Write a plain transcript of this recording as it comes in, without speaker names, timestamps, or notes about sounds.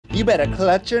You better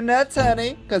clutch your nuts,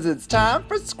 honey, because it's time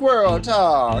for Squirrel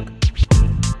Talk.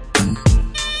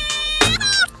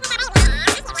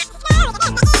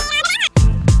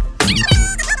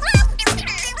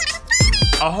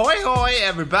 Ahoy, hoy,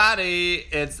 everybody!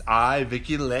 It's I,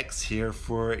 Vicky Lex, here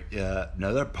for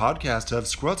another podcast of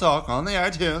Squirrel Talk on the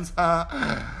iTunes.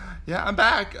 Yeah, I'm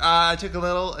back. I took a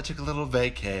little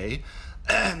vacay.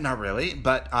 Not really,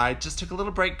 but I just took a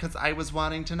little break because I was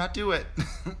wanting to not do it.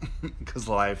 Because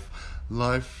life.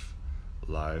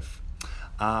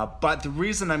 But the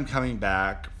reason I'm coming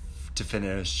back to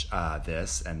finish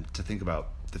this and to think about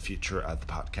the future of the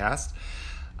podcast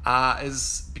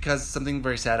is because something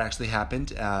very sad actually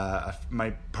happened.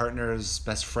 My partner's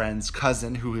best friend's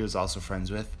cousin, who he was also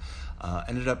friends with,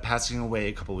 ended up passing away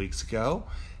a couple weeks ago.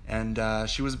 And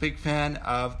she was a big fan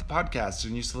of the podcast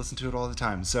and used to listen to it all the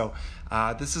time. So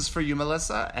this is for you,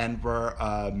 Melissa, and we're...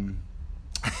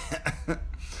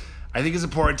 I think it's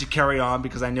important to carry on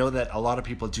because I know that a lot of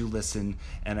people do listen,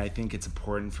 and I think it's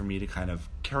important for me to kind of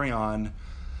carry on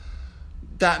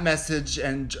that message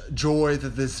and joy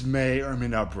that this may or may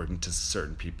not bring to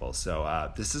certain people.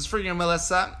 So this is for you,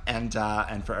 Melissa, and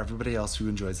for everybody else who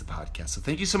enjoys the podcast. So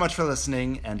thank you so much for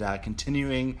listening and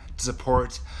continuing to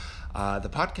support the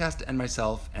podcast and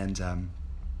myself. And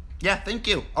yeah, thank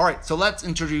you. All right, so let's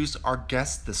introduce our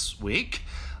guest this week.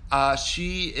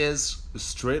 She is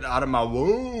straight out of my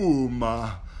womb.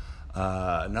 Not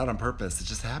on purpose. It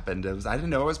just happened. I didn't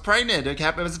know I was pregnant.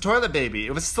 It was a toilet baby.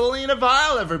 It was SELENA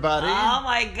VYLE, everybody. Oh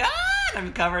my God,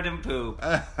 I'm covered in poop.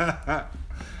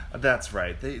 That's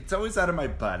right. It's always out of my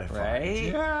butt.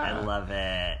 Right? Yeah. I love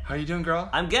it. How you doing, girl?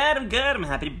 I'm good. I'm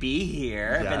happy to be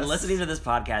here. Yes. I've been listening to this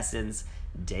podcast since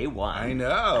day one. I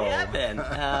know. I have been.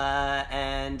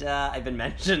 And I've been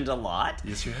mentioned a lot.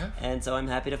 Yes, you have. And so I'm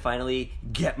happy to finally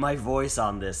get my voice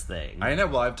on this thing. I know.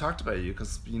 Well, I've talked about you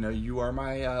because, you are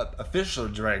my official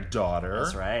drag daughter.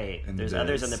 That's right. There's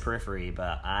others in the periphery,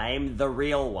 but I'm the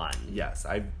real one. Yes.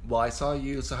 I saw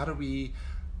you. So how did we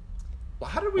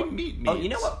meet? Oh, you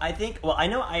know what? I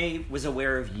know I was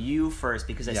aware of you first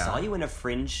because I saw you in a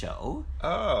Fringe show.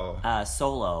 Oh.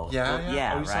 Solo. Yeah.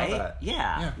 Yeah, Oh, right? saw that.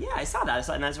 Yeah, I saw that.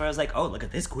 And that's where I was like, oh, look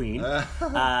at this queen.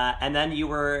 And then you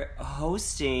were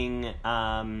hosting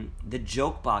the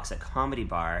Joke Box at Comedy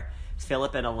Bar,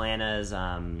 Philip and Alana's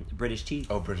British Tea.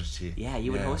 Oh, British Tea. Yeah,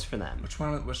 you would host for them.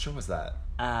 What show was that?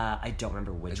 I don't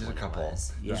remember which one a couple. it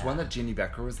was. There's one that Jeannie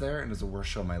Becker was there, and it was the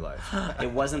worst show of my life. It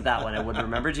wasn't that one. I would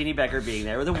remember Jeannie Becker being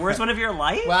there. The worst one of your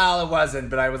life? Well, it wasn't,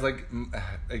 but I was like,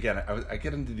 again, I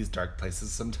get into these dark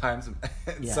places sometimes,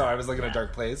 so I was like in a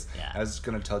dark place. Yeah. I was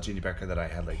going to tell Jeannie Becker that I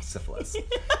had like syphilis, and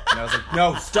I was like,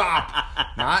 no, stop,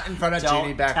 not in front of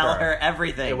Jeannie Becker. Tell her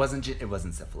everything. It wasn't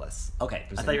syphilis. Okay,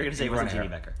 I thought you were going to say it wasn't Jeannie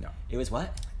Becker. No, it was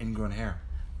what? Ingrown hair.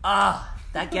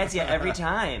 That gets you every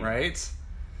time, right?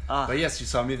 But yes, you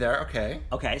saw me there. Okay,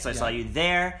 so I saw you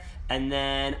there, and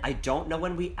then I don't know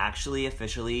when we actually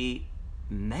officially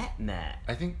met.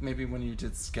 I think maybe when you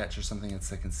did sketch or something at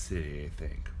Second City, I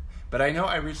think. But I know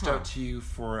I reached out to you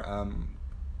for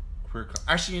queer.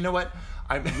 Actually, you know what?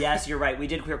 Yes, you're right. We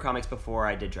did queer comics before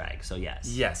I did drag, so yes.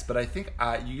 Yes, but I think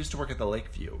you used to work at the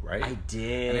Lakeview, right? I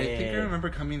did. And I think I remember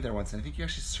coming there once, and I think you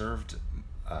actually served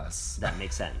us. That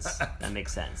makes sense.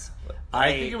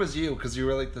 I think it was you, because you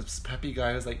were like this peppy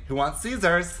guy who's like, who wants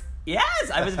Caesars?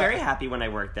 Yes, I was very happy when I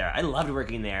worked there. I loved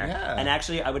working there. Yeah. And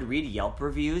actually, I would read Yelp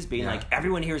reviews being like,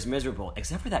 everyone here is miserable,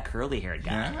 except for that curly-haired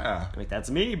guy. Yeah. I'm like, that's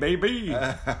me, baby.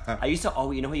 I used to,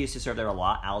 you know who used to serve there a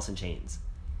lot? Allison Chains.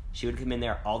 She would come in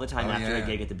there all the time after a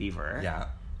gig at the Beaver. Yeah.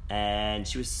 And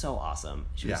she was so awesome.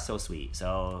 She was so sweet.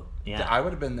 So, yeah. I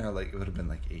would have been there, it would have been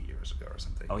 8 years ago or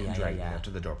something. Oh, yeah. After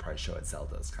the door prize show at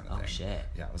Zelda's kind of thing. Oh, shit.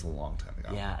 Yeah, it was a long time ago.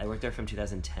 Yeah, I worked there from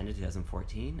 2010 to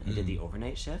 2014. I did the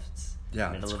overnight shifts.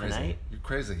 Yeah, middle of crazy. the night. You're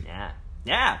crazy.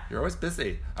 Yeah. You're always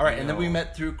busy. All right, and then we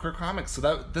met through queer comics.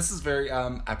 So this is very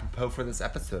apropos for this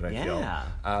episode, I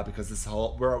feel. Because this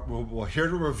whole we're here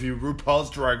to review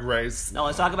RuPaul's Drag Race. No,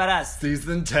 let's talk about us.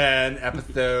 Season 10,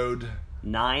 episode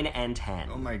 9 and 10.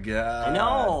 Oh my God. I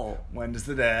know. When does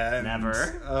it end?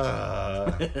 Never.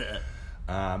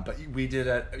 But we did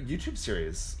a YouTube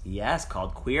series. Yes,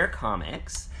 called Queer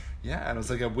Comics. Yeah, and it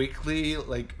was like a weekly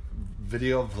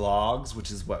video vlogs, which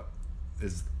is what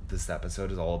is this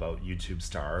episode is all about. YouTube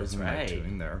stars and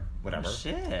doing their whatever. Oh,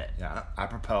 shit. Yeah,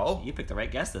 apropos. You picked the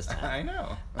right guest this time. I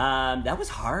know. That was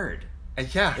hard.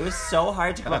 Yeah. It was so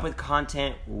hard to come up with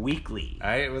content weekly.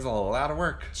 It was a lot of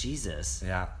work. Jesus.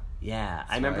 Yeah. Yeah.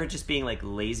 I remember just being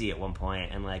lazy at one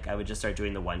point, and I would just start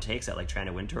doing the one takes that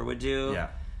Trina Wintour would do. Yeah.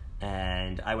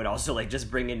 And I would also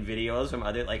just bring in videos from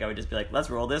other I would just be like,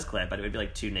 let's roll this clip, but it would be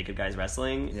 2 naked guys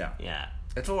wrestling. Yeah. Yeah.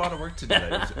 It's a lot of work to do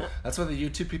that. That's why the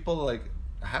YouTube people, like,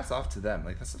 hats off to them.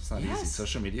 Like, that stuff's not easy.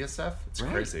 Social media stuff, it's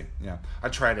crazy. Yeah. I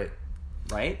tried it.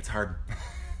 Right? It's hard.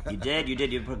 You did.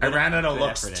 You put I ran out of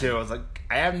looks, too. I was like,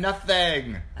 I have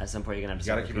nothing. At some point, you're going to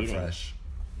You have to gotta start keep it repeating. fresh.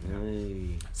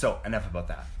 Yeah. So, enough about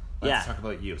that. Let's talk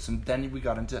about you. So then we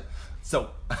got into... So...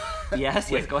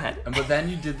 Yes, go ahead. But then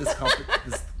you did this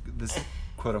this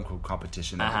quote-unquote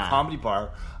competition at a comedy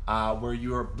bar where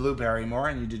you were Blue Barrymore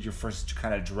and you did your first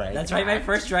kind of drag That's right. My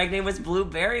first drag name was Blue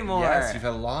Barrymore. Yes, you've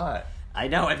had a lot. I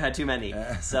know. I've had too many.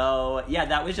 So, yeah,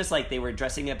 that was just like they were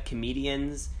dressing up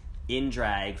comedians in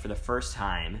drag for the first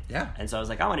time. Yeah. And so I was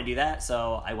like, I want to do that.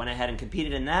 So I went ahead and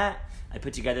competed in that. I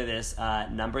put together this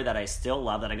number that I still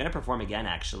love that I'm going to perform again,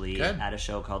 actually, at a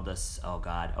show called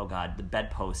the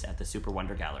Bedpost at the Super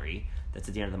Wonder Gallery. That's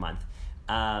at the end of the month.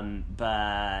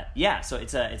 But yeah, so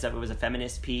it was a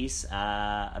feminist piece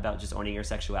about just owning your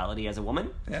sexuality as a woman.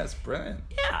 Yeah, it's brilliant.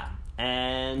 Yeah.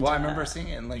 And I remember seeing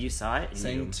it and like you saw it,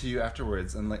 saying to you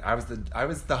afterwards, and like I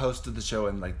was the host of the show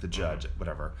and like the judge,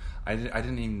 whatever. I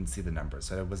didn't even see the numbers,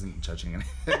 so I wasn't judging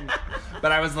anything.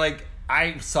 But I was like,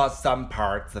 I saw some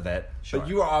parts of it, but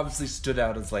you obviously stood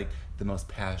out as like the most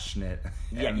passionate.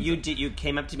 Yeah, you did. You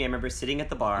came up to me. I remember sitting at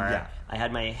the bar. Yeah. I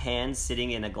had my hands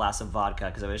sitting in a glass of vodka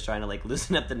because I was trying to like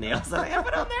loosen up the nails that I had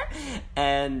put on there,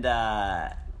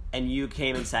 and you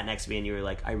came and sat next to me and you were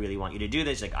like, I really want you to do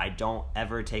this. Like, I don't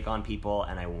ever take on people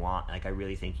and I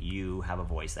really think you have a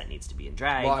voice that needs to be in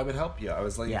drag. Well, I would help you. I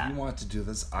was like, if you want to do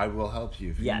this, I will help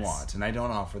you if you want. And I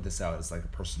don't offer this out as like a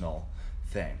personal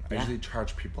thing. I usually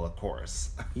charge people a course.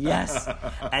 Yes.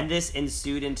 And this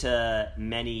ensued into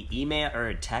many email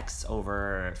or texts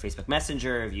over Facebook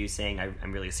Messenger of you saying,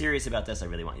 I'm really serious about this. I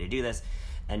really want you to do this.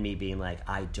 And me being like,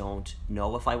 I don't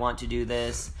know if I want to do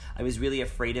this. I was really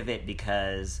afraid of it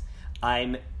because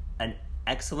I'm an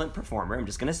excellent performer. I'm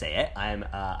just going to say it. I'm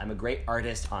a great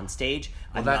artist on stage.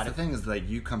 Well, that's the thing is that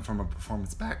you come from a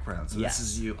performance background. So this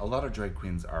is you. A lot of drag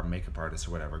queens are makeup artists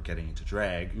or whatever getting into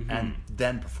drag and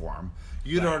then perform.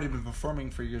 You'd already been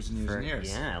performing for years and years and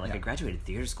years. Yeah, I graduated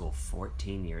theater school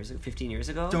 15 years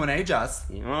ago. Don't age us.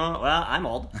 Well, I'm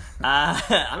old.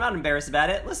 I'm not embarrassed about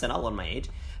it. Listen, I'll own my age.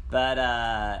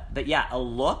 But yeah, a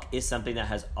look is something that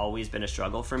has always been a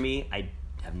struggle for me. I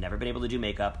have never been able to do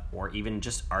makeup or even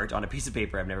just art on a piece of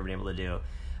paper. I've never been able to do.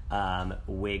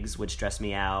 Wigs would stress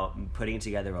me out. Putting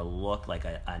together a look like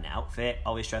an outfit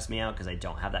always stressed me out because I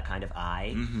don't have that kind of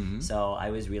eye. Mm-hmm. So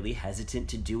I was really hesitant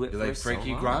to do it. You're like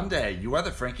Frankie Grande. You are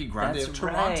the Frankie Grande of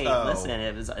Toronto. Right. Listen,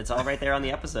 it's all right there on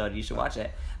the episode. You should watch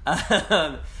it.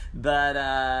 But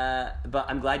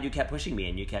I'm glad you kept pushing me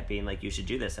and you kept being like, you should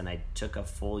do this. And I took a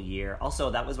full year.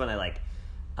 Also, that was when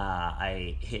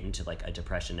I hit into like a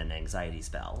depression and anxiety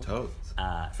spell.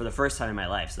 For the first time in my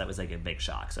life. So that was like a big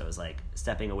shock. So it was like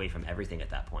stepping away from everything at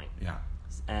that point. Yeah.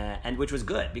 And which was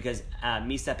good because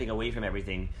me stepping away from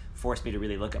everything forced me to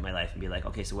really look at my life and be like,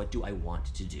 okay, so what do I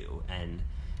want to do and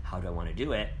how do I want to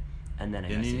do it? And then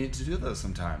you need to do those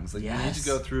sometimes. Like you need to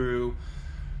go through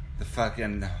the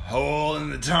fucking hole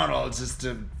in the tunnel just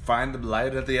to find the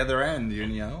light at the other end. You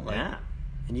know? Like, yeah.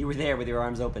 And you were there with your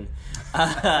arms open.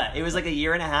 It was like a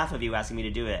year and a half of you asking me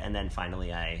to do it, and then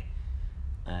finally I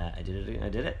did it. I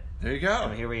did it. There you go.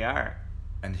 And here we are.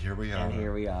 And here we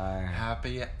are.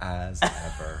 Happy as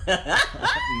ever.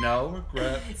 No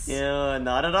regrets. No,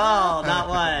 not at all. Not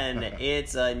one.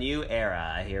 It's a new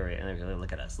era.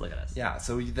 Look at us. Yeah,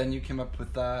 so then you came up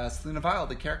with SELENA VYLE,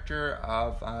 the character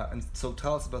of... and so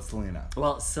tell us about Selena.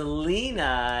 Well,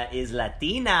 Selena is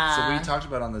Latina. So we talked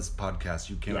about on this podcast,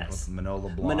 you came up with Manolo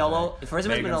Blahnik. First it was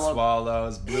Megan Manolo.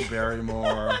 Swallows, Blue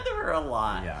Barrymore. There were a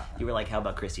lot. Yeah. You were like, how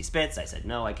about Christy Spitz? I said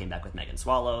no. I came back with Megan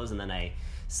Swallows, and then I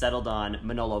settled on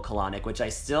Manolo Kalanick, which I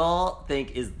still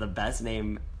think is the best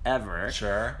name ever.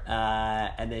 Sure.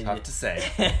 And then tough to say.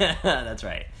 That's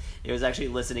right. It was actually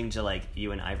listening to like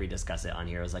you and Ivory discuss it on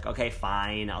here. I was like, okay,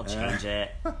 fine, I'll change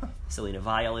it. SELENA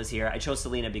VYLE is here. I chose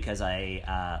Selena because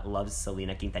I love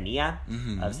Selena Quintanilla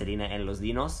of Serena en los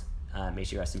Dinos. May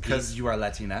she rest in peace. Because you are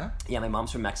Latina? Yeah, my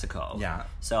mom's from Mexico. Yeah.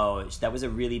 So that was a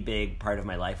really big part of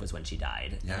my life was when she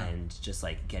died. Yeah. And just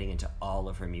like getting into all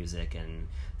of her music and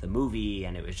the movie,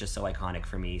 and it was just so iconic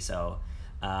for me. So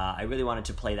I really wanted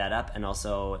to play that up. And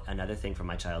also another thing from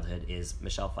my childhood is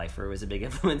Michelle Pfeiffer was a big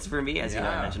influence for me. As you know,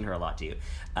 I mentioned her a lot to you.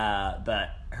 But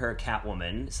her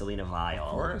Catwoman, Selena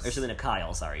VYLE, or Selena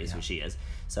Kyle, sorry, is who she is.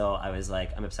 So I was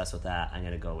like, I'm obsessed with that. I'm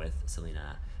going to go with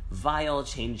Selena VYLE,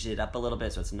 changed it up a little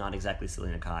bit, so it's not exactly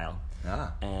Selena Kyle.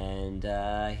 And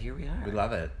here we are. We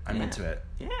love it. I'm into it.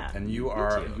 Yeah. And you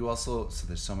also, so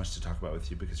there's so much to talk about with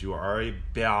you because you are a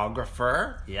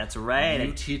biographer. Yeah, that's right.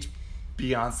 You teach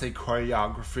Beyonce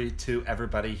choreography to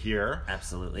everybody here.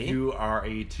 Absolutely. You are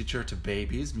a teacher to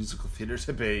babies, musical theater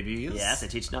to babies. Yes, I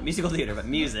teach not musical theater, but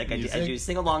music. I do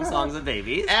sing-along songs with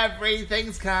babies.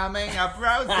 Everything's coming up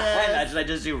roses. Imagine I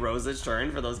just do Rose's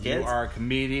turn for those kids. You are a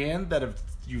comedian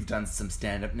you've done some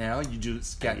stand-up now. You do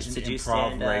sketch and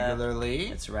improv regularly.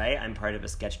 That's right. I'm part of a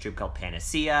sketch troupe called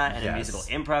Panacea and a musical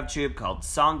improv troupe called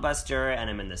Songbuster, and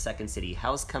I'm in the Second City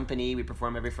House Company. We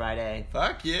perform every Friday.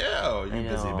 Fuck you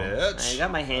busy bitch. I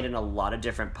got my hand in a lot of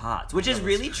different pots, which is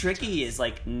really tricky, is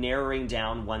like narrowing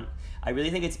down one. I really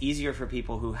think it's easier for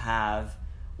people who have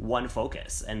one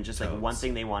focus and just like one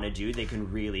thing they want to do, they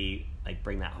can really like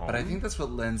bring that home. But I think that's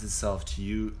what lends itself to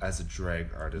you as a drag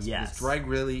artist. Yes. Because drag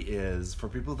really is, for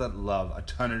people that love a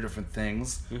ton of different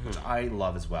things, which I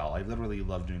love as well. I literally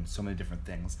love doing so many different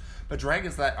things. But drag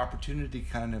is that opportunity to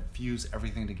kind of fuse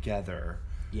everything together.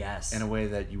 Yes. In a way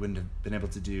that you wouldn't have been able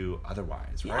to do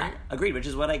otherwise, right? Yeah, agreed, which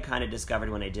is what I kind of discovered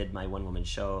when I did my one-woman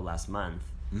show last month.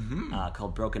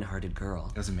 Called Broken Hearted Girl.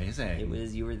 It was amazing.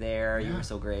 You were there, you were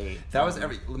so great. That was let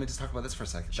me just talk about this for a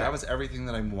second. Sure. That was everything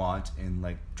that I want in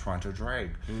like Toronto drag.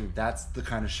 That's the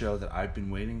kind of show that I've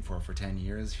been waiting for 10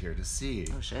 years here to see.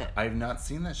 Oh shit. I've not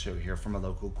seen that show here from a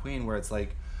local queen where it's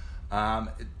like,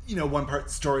 one part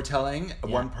storytelling,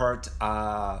 one part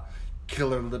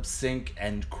killer lip sync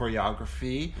and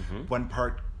choreography, one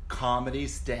part comedy,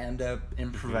 stand-up,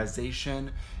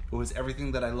 improvisation. It was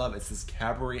everything that I love. It's this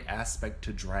cabaret aspect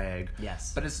to drag.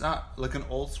 Yes. But it's not like an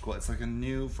old school. It's like a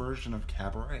new version of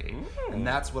cabaret. And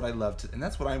that's what I love and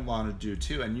that's what I want to do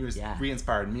too. And you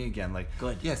re-inspired me again. Like,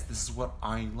 good. Yes, this is what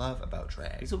I love about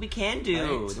drag. That's what we can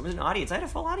do. Right? There was an audience. I had a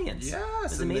full audience. Yes. It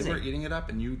was and amazing. They were eating it up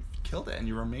and you killed it and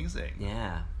you were amazing.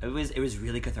 Yeah. It was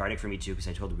really cathartic for me too because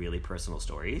I told really personal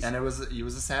stories. And it was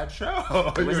a sad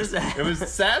show. It was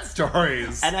sad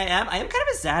stories. And I am kind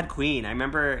of a sad queen. I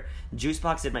remember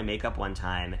Juicebox did my makeup one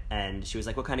time and she was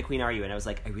like, what kind of queen are you? And I was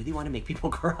like, I really want to make people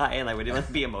cry and I really want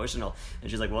to be emotional.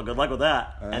 And she's like, well, good luck with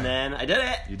that. And then I did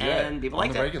it. You did and it. people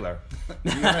liked it. Regular.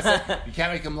 You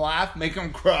can't make them laugh, make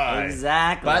them cry.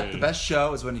 Exactly. But the best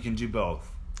show is when you can do both.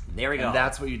 There we go. And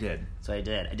that's what you did. So I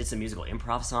did some musical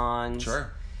improv songs.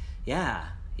 Sure.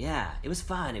 Yeah, it was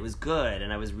fun. It was good,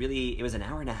 and it was an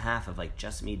hour and a half of like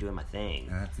just me doing my thing.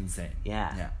 That's insane.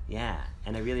 Yeah.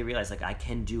 And I really realized like I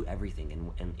can do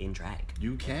everything in drag.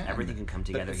 You can. Everything can come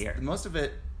together here. Most of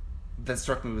it that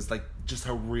struck me was like just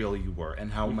how real you were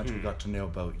and how much we got to know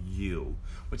about you,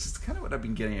 which is kind of what I've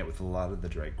been getting at with a lot of the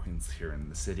drag queens here in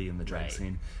the city and the drag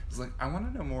scene. It's like, I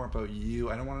want to know more about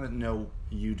you. I don't want to know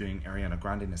you doing Ariana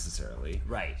Grande necessarily.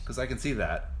 Right. Because I can see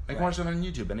that. I can watch it on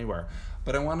YouTube anywhere.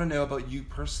 But I want to know about you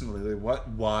personally. Like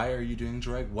why are you doing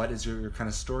drag? What is your kind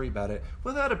of story about it?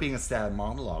 Without it being a sad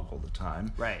monologue all the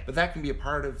time. Right. But that can be a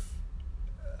part of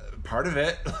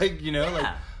it. Like, like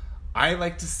I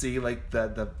like to see like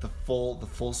the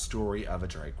full story of a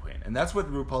drag queen, and that's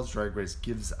what RuPaul's Drag Race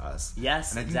gives us.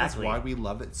 Yes, and I think exactly. that's why we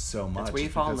love it so much. That's where you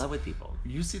fall in love with people.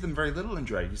 You see them very little in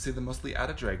drag. You see them mostly out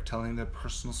of drag, telling their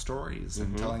personal stories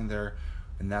and telling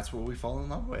and that's what we fall in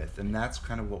love with, and that's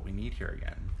kind of what we need here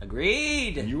again.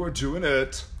 Agreed. And you are doing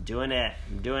it. I'm doing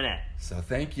it. So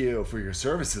thank you for your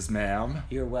services, ma'am.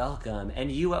 You're welcome,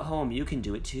 and you at home, you can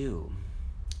do it too.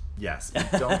 Yes,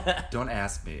 but don't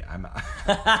ask me. I'm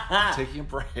taking a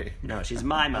break. No, she's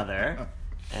my mother,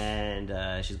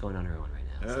 and she's going on her own right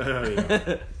now.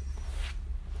 So.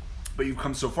 But you've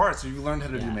come so far, so you've learned how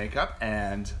to do makeup,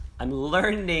 and I'm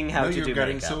learning how to do makeup. You're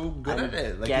getting so good at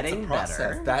it. Like, getting it's a process.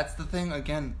 better. That's the thing.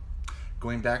 Again,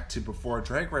 going back to before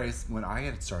Drag Race, when I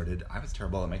had started, I was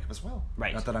terrible at makeup as well.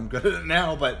 Right. Not that I'm good at it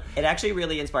now, but it actually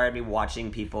really inspired me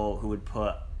watching people who would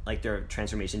put like their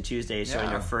Transformation Tuesdays showing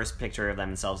their first picture of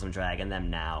themselves in drag and them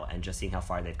now, and just seeing how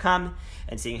far they've come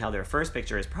and seeing how their first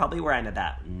picture is probably where I'm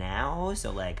at now.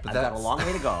 So like I've got a long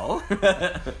way to go.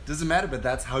 Doesn't matter, but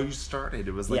that's how you started.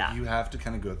 It was like you have to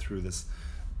kind of go through this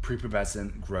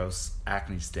prepubescent, gross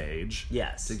acne stage.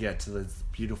 Yes. To get to this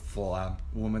beautiful,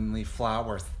 womanly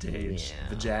flower stage,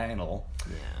 vaginal.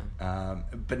 Yeah.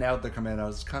 But now they're coming out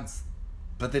as cunts.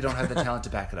 But they don't have the talent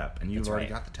to back it up, and you've already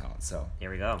got the talent. So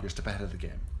here we go. You're a step ahead of the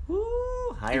game.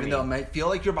 Woo! Even though it might feel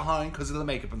like you're behind because of the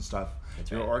makeup and stuff,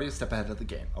 you're already a step ahead of the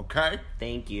game. Okay.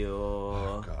 Thank you.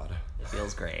 Oh God. It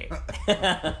feels great.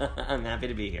 I'm happy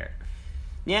to be here.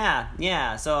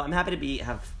 Yeah. So I'm happy to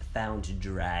have found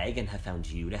drag and have found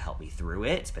you to help me through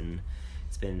it. It's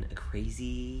been a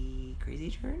crazy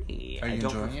journey. Are you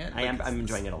enjoying it? I'm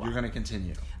enjoying it a lot. You're going to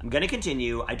continue. I'm going to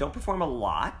continue. I don't perform a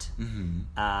lot. Mm-hmm.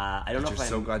 I don't know if you're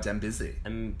so goddamn busy.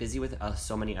 I'm busy with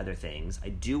so many other things. I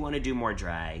do want to do more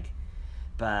drag,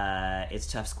 but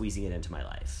it's tough squeezing it into my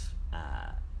life.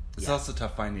 It's also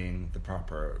tough finding the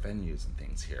proper venues and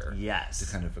things here. Yes.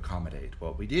 To kind of accommodate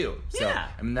what we do. So, Yeah.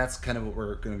 I mean, that's kind of what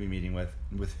we're going to be meeting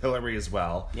with Hillary as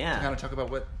well. Yeah. To kind of talk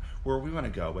about where we want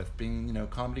to go with being, you know,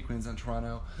 comedy queens in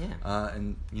Toronto. Yeah.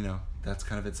 And, you know, that's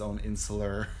kind of its own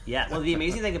insular... Yeah, well, the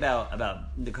amazing thing about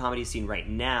the comedy scene right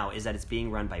now is that it's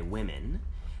being run by women.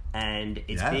 And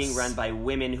it's being run by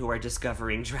women who are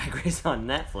discovering Drag Race on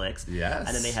Netflix. Yes.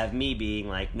 And then they have me being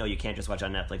like, no, you can't just watch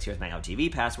on Netflix. Here's my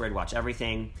OutTV password. Watch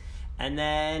everything. And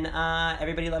then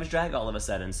everybody loves drag all of a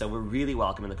sudden. So we're really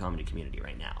welcome in the comedy community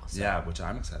right now. So. Yeah, which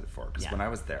I'm excited for. Because when I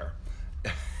was there,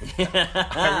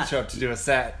 I would show up to do a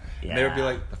set. And they would be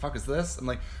like, the fuck is this? I'm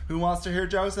like, who wants to hear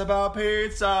jokes about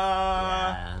pizza?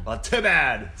 Yeah. Well, too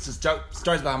bad. It's just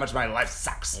stories about how much my life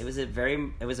sucks. It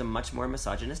was a much more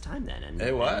misogynist time then. And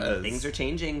it was. And things are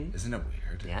changing. Isn't it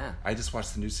weird? Yeah. I just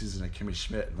watched the new season of Kimmy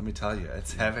Schmidt. And let me tell you,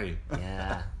 it's heavy.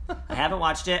 Yeah. I haven't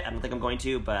watched it. I don't think I'm going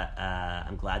to, but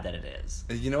I'm glad that it is.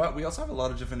 You know what? We also have a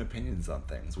lot of different opinions on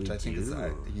things, which I think is,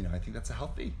 you know, I think that's a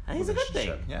healthy I think it's a good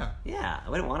thing. Yeah. Yeah. I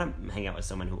wouldn't want to hang out with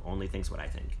someone who only thinks what I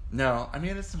think. No, I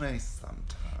mean, it's nice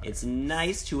sometimes. It's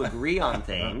nice to agree on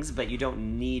things, but you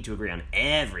don't need to agree on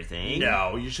everything.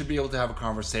 No, you should be able to have a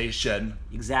conversation.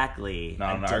 Exactly.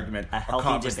 Not an argument. A healthy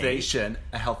conversation. debate.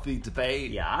 A healthy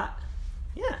debate. Yeah.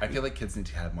 Yeah. I feel like kids need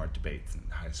to have more debates in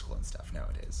high school and stuff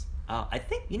nowadays. I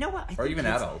think, you know what? Or even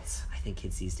adults. I think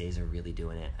kids these days are really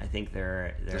doing it. I think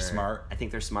they're smart. I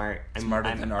think they're smart.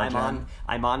 Smarter than our gen.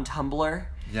 I'm on Tumblr.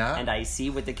 Yeah. And I see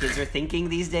what the kids are thinking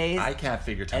these days. I can't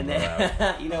figure Tumblr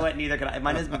out. You know what? Neither can I.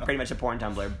 Mine is pretty much a porn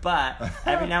Tumblr, but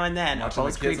every now and then a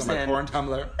post creeps in. Porn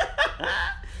Tumblr.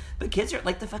 But kids are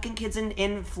like the fucking kids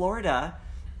in Florida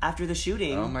after the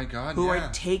shooting. Oh my God! Who are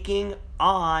taking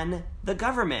on the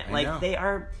government? I like know. they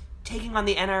are taking on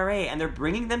the NRA, and they're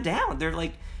bringing them down. They're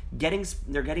like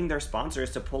getting their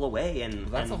sponsors to pull away, and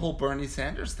that's the whole Bernie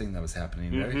Sanders thing that was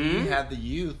happening there. He had the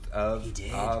youth of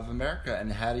America,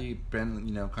 and had he been,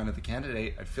 you know, kind of the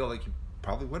candidate, I feel like he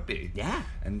probably would be. Yeah.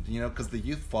 And, you know, because the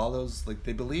youth follows, like,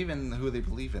 they believe in who they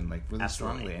believe in, like, really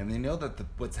Absolutely. strongly, and they know that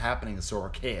what's happening is so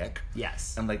archaic.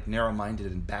 Yes. And, like,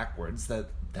 narrow-minded and backwards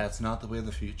that that's not the way of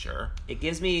the future. It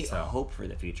gives me hope for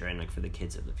the future and, like, for the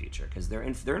kids of the future, because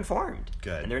they're informed.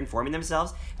 Good. And they're informing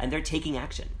themselves, and they're taking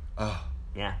action. Oh.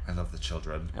 Yeah. I love the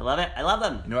children. I love it. I love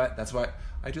them. You know what? That's why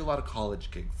I do a lot of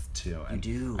college gigs, too. And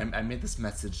you do? I made this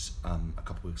message a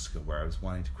couple weeks ago where I was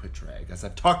wanting to quit drag, as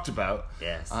I've talked about.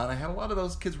 Yes. And I had a lot of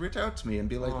those kids reach out to me and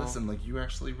be like, listen, like, you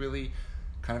actually really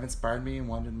kind of inspired me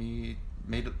and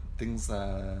made things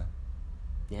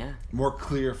more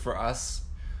clear for us.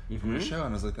 From the show, and I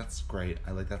was like, "That's great.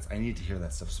 I need to hear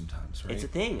that stuff sometimes." Right? It's a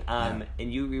thing, and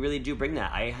you really do bring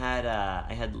that. I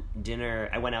had dinner.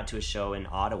 I went out to a show in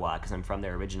Ottawa because I'm from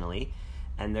there originally,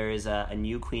 and there is a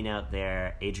new queen out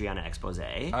there, Adriana Expose.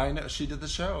 I know she did the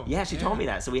show. Yeah, she told me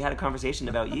that. So we had a conversation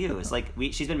about you. It's like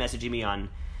she's been messaging me on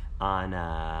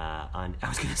I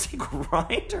was gonna say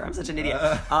Grindr. I'm such an idiot.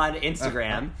 On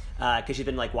Instagram, because she's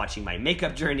been like watching my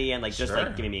makeup journey and like just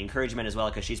like giving me encouragement as well,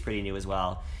 because she's pretty new as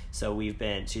well. So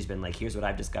she's been like, here's what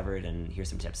I've discovered and here's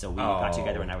some tips. So we got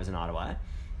together when I was in Ottawa.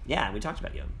 Yeah, we talked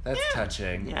about you. That's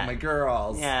touching. Yeah. My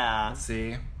girls. Yeah.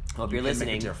 See? Hope you're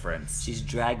listening. Make a difference. She's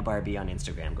Drag Barbie on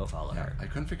Instagram. Go follow her. I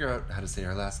couldn't figure out how to say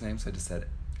her last name, so I just said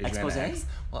Adriana Expose? X.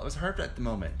 Well, it was hard at the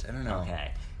moment. I don't know.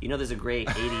 Okay. You know there's a great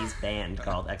 80s band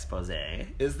called Expose.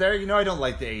 Is there? You know I don't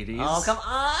like the 80s. Oh, come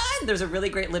on! There's a really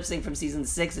great lip sync from season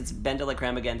 6. It's Ben de la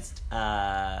Creme against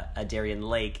Darian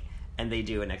Lake, and they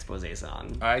do an Expose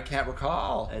song. I can't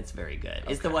recall. It's very good.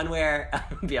 Okay. It's the one where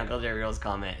Bianca Del Rio's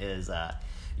comment is,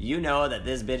 you know that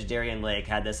this bitch Darian Lake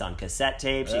had this on cassette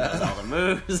tape. She knows all the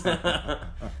moves.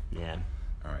 Yeah.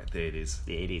 All right, the 80s.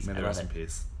 The 80s. May the rest in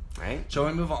peace. Right? Shall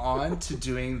we move on to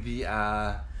doing the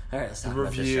all right, let's talk review.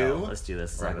 About the show. Let's do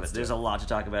this. Right, there's a lot to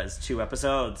talk about. It's 2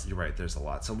 episodes. You're right. There's a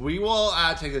lot. So we will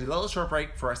take a little short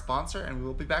break for our sponsor, and we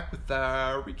will be back with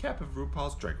a recap of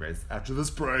RuPaul's Drag Race after this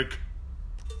break.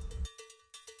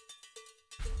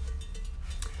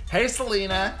 Hey,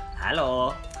 Selena.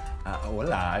 Hello.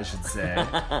 Hola, I should say.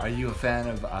 Are you a fan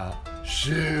of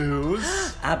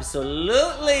shoes?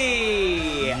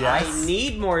 Absolutely. Yes. I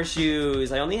need more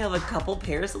shoes. I only have a couple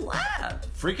pairs left.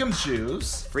 Freakum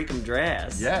shoes. Freakum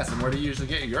dress. Yes, and where do you usually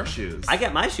get your shoes? I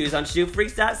get my shoes on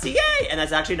shoefreaks.ca, and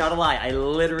that's actually not a lie. I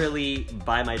literally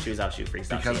buy my shoes off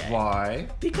shoefreaks.ca. Because why?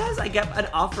 Because I get an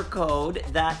offer code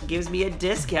that gives me a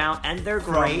discount, and they're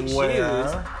great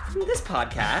shoes. From this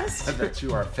podcast. That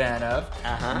you are a fan of.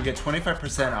 Uh-huh. You get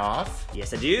 25% off.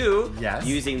 Yes, I do. Yes.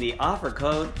 Using the offer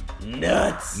code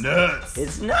NUTS. Nuts.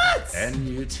 It's nuts.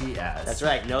 NUTS. That's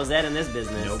right. No Z in this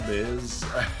business. No biz.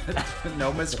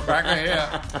 No Miss Cracker here.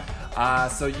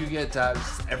 So you get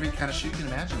just every kind of shoe you can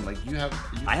imagine. Like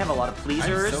I have a lot of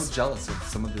pleasers. I'm so jealous of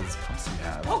some of these pumps you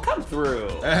have. Oh, come through.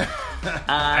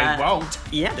 I won't.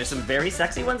 Yeah, there's some very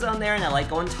sexy ones on there, and I like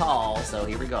going tall, so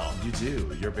here we go. You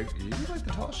do. You're big. You like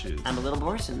the tall shoes. I'm a little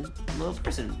person. I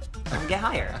want to get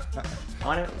higher. I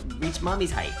want to reach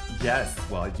mommy's height. Yes.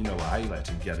 Well, you know what? I like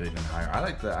to get it even higher. I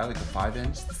like the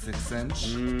 5-inch, the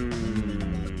 6-inch.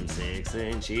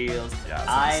 6-inch heels. Yeah,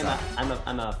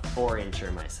 I'm a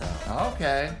 4-incher myself.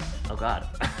 Okay. Oh God.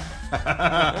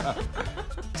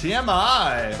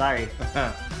 TMI. Sorry.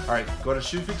 All right, go to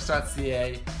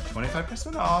shoefreaks.ca,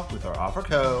 25% off with our offer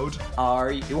code.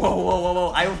 Are you? Whoa!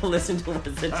 I will listen to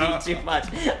what's the T too much.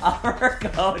 Offer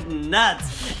code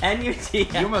nuts. NUT. You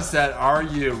almost said, "Are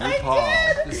you RuPaul?"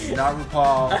 I did. This is not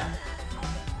RuPaul.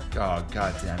 Oh,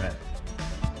 God damn it.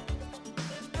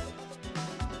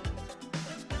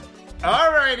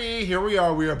 Alrighty, here we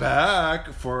are. We are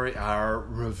back for our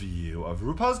review of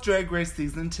RuPaul's Drag Race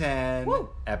Season 10, Woo.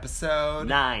 Episode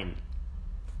 9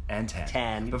 and 10.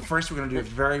 10. But first, we're going to do a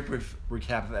very brief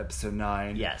recap of Episode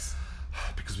 9. Yes.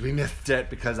 Because we missed it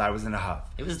because I was in a huff.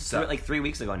 It was like 3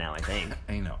 weeks ago now, I think.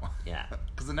 I know. Yeah.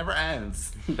 Because it never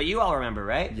ends. But you all remember,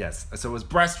 right? Yes. So it was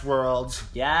BreastWorld.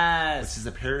 Yes. Which is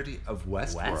a parody of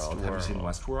Westworld. Have you seen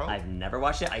Westworld? I've never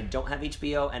watched it. I don't have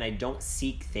HBO, and I don't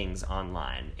seek things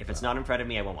online. If it's not in front of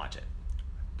me, I won't watch it.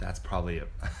 That's probably it.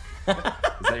 Is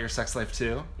that your sex life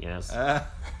too? Yes.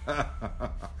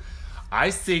 I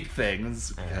seek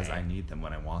things because I need them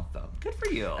when I want them. Good for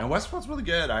you. And Westworld's really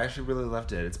good. I actually really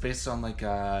loved it. It's based on like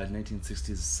a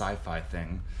 1960s sci-fi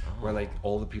thing where like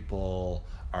all the people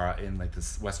are in like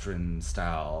this Western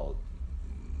style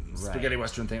spaghetti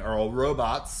Western thing are all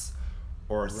robots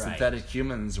or synthetic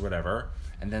humans or whatever.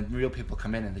 And then real people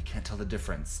come in and they can't tell the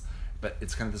difference. But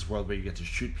it's kind of this world where you get to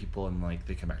shoot people and like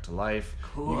they come back to life.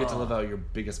 Cool. You get to live out your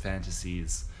biggest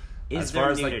fantasies. Is as there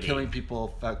far as nudity? like killing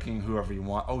people, fucking whoever you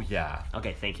want. Oh yeah.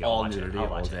 Okay, thank you. All I'll watch nudity, it. I'll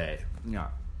all watch day. Yeah.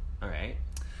 All right.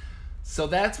 So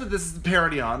that's what this is a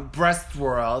parody on.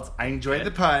 BreastWorld. I enjoyed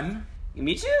the pun.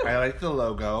 Me too. I like the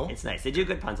logo. It's nice. They do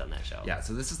good puns on that show. Yeah,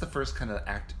 so this is the first kind of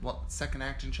second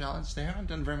acting challenge. They haven't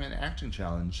done very many acting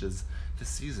challenges this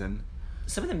season.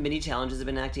 Some of the mini challenges have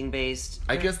been acting based.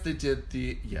 I guess they did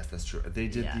yes, that's true. They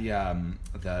did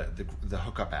the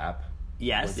hookup app.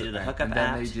 Yes, they did the hookup app.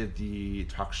 app. And then they did the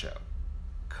talk show.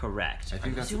 Correct. I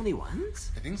think that's the only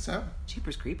ones? I think so.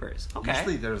 Jeepers Creepers. Okay.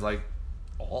 Usually there's like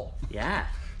all. Yeah.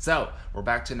 So we're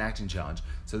back to an acting challenge.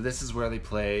 So this is where they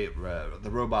play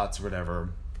the robots or whatever.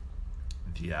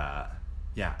 Yes.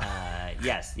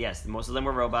 Most of them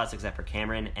were robots except for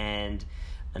Cameron and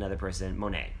another person,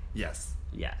 Monet. Yes.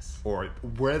 Or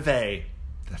were they?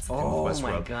 That's the thing with Westworld.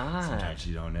 Oh my God. Sometimes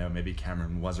you don't know. Maybe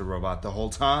Cameron was a robot the whole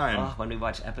time. Oh, when we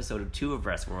watch episode 2 of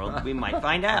BreastWorld, we might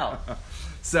find out.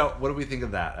 So, what do we think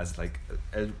of that? As like,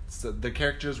 so the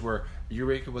characters were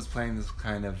Eureka was playing this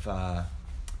kind of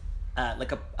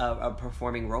like a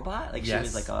performing robot. Like she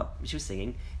was like she was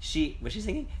singing. Was she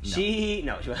singing?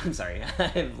 No. I'm sorry,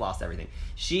 I've lost everything.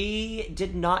 She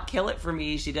did not kill it for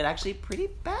me. She did actually pretty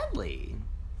badly.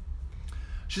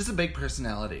 She's a big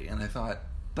personality, and I thought,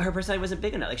 but her personality wasn't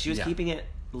big enough. Like she was keeping it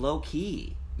low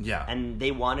key. Yeah, and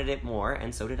they wanted it more,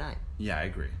 and so did I. Yeah, I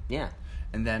agree. Yeah,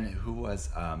 and then who was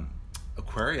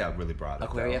Aquaria really brought it.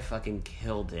 Aquaria fucking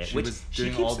killed it. She was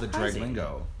doing all the drag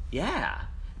lingo. Yeah,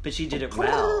 but she did it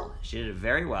well. She did it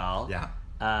very well.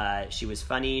 Yeah. She was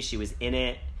funny. She was in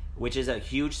it, which is a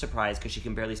huge surprise because she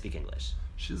can barely speak English.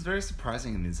 She was very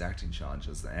surprising in these acting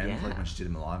challenges, and like when she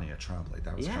did Melania Trump, like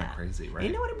that was kind of crazy, right?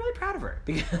 You know what? I'm really proud of her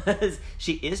because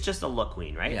she is just a look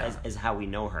queen, right? Yeah. As how we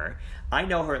know her. I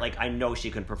know her like I know she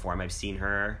can perform. I've seen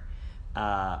her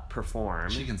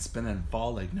perform. She can spin and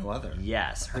fall like no other.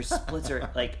 Yes, her splits are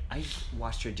like I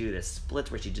watched her do this splits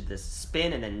where she did this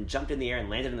spin and then jumped in the air and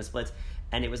landed in the splits.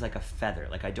 And it was like a feather.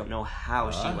 Like, I don't know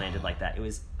how she landed like that. It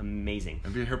was amazing.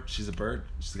 Maybe she's a bird.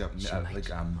 She's got,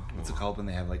 what's it called when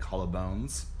they have, like, hollow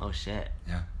bones? Oh, shit.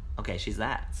 Yeah. Okay, she's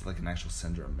that. It's like an actual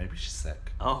syndrome. Maybe she's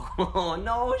sick. Oh,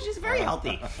 no, she's very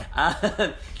healthy.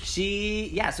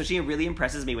 So she really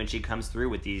impresses me when she comes through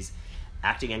with these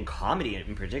acting and comedy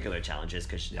in particular challenges,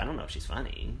 because I don't know if she's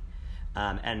funny.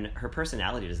 And her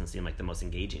personality doesn't seem like the most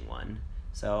engaging one.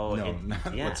 So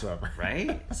not whatsoever.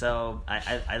 Right? So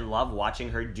I love watching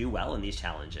her do well in these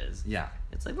challenges. Yeah.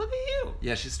 It's like, look at you.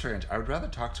 Yeah, she's strange. I would rather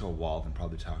talk to a wall than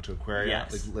probably talk to Aquaria.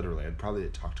 Yes. Like, literally, I'd probably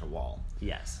talk to a wall.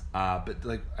 Yes. But,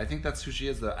 like, I think that's who she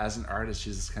is, though. As an artist,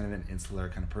 she's just kind of an insular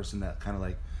kind of person that kind of,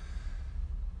 like,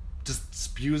 just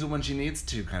spews it when she needs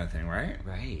to kind of thing, right?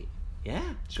 Right. Yeah.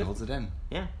 She holds it in.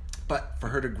 Yeah. But for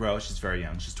her to grow, she's very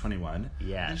young. She's 21.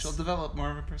 Yes. And she'll develop more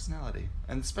of a personality.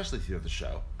 And especially through the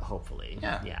show. Hopefully.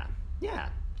 Yeah. Yeah. Yeah.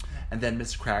 And then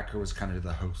Miss Cracker was kind of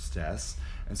the hostess.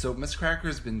 And so Miss Cracker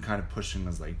has been kind of pushing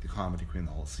as, like, the comedy queen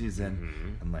the whole season.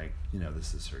 Mm-hmm. And, like, you know,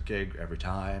 this is her gig every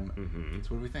time. Mm-hmm. So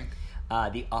what do we think?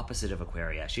 The opposite of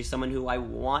Aquaria. She's someone who I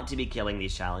want to be killing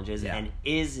these challenges and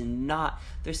is not.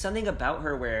 There's something about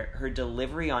her where her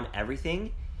delivery on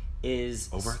everything is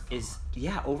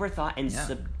overthought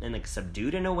and like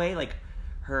subdued in a way. Like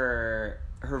her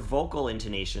vocal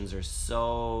intonations are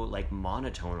so like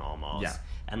monotone almost. Yeah.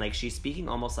 And like she's speaking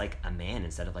almost like a man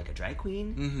instead of like a drag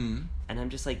queen. Mm-hmm. And I'm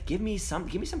just like, give me some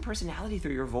personality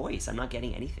through your voice. I'm not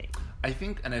getting anything. I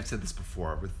think, and I've said this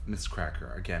before with Miss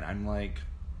Cracker, again, I'm like,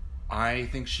 I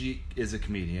think she is a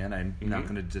comedian. I'm not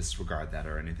going to disregard that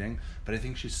or anything. But I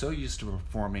think she's so used to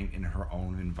performing in her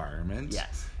own environment.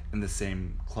 Yes. In the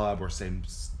same club or same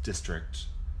district,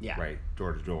 right,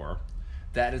 door to door,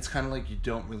 that it's kind of like you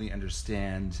don't really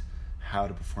understand how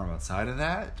to perform outside of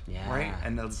that, right?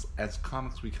 And as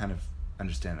comics, we kind of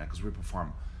understand that because we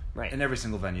perform in every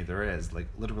single venue there is, like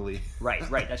literally. Right,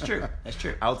 that's true. That's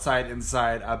true. Outside,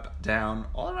 inside, up, down,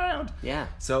 all around. Yeah.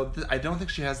 So I don't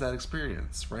think she has that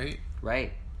experience, right?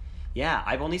 Right. Yeah,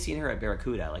 I've only seen her at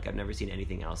Barracuda. Like, I've never seen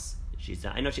anything else she's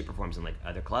done. I know she performs in like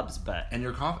other clubs, but and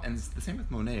and it's the same with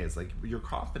Monet. Is like your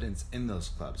confidence in those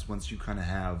clubs once you kind of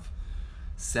have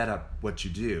set up what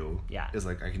you do. Is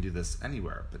like I can do this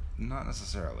anywhere, but not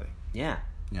necessarily. Yeah.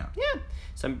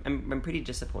 So I'm pretty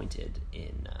disappointed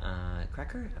in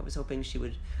Cracker. I was hoping she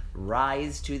would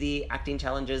rise to the acting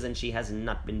challenges, and she has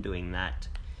not been doing that.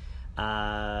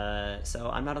 So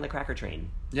I'm not on the Cracker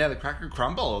train. Yeah, the Cracker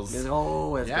crumbles.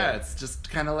 Oh, that's good. It's just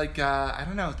kind of like I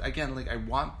don't know. Again, like I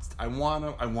want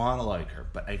to like her,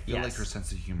 but I feel like her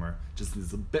sense of humor just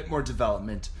needs a bit more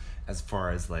development as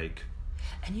far as like,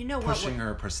 and you know pushing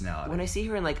her personality. When I see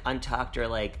her in like Untucked or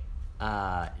like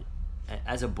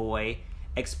as a boy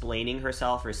explaining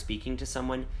herself or speaking to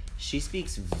someone, she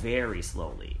speaks very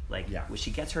slowly. Like when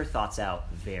she gets her thoughts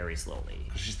out very slowly.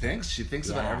 She thinks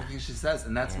about everything she says,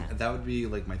 and that would be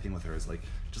like my thing with her is like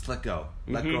just let go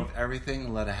go of everything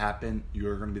and let it happen.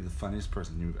 You're going to be the funniest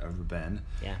person you've ever been.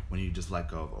 When you just let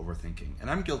go of overthinking, and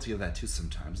I'm guilty of that too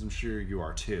sometimes. I'm sure you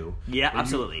are too. Yeah,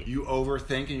 absolutely. You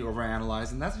overthink and you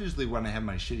overanalyze, and that's usually when I have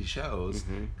my shitty shows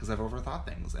because I've overthought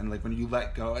things. And like when you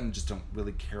let go and just don't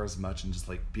really care as much and just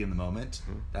like be in the moment,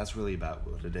 that's really about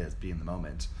what it is. Be in the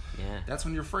moment. Yeah, that's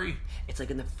when you're free. It's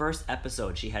like in the first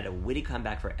episode, she had a witty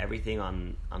comeback for everything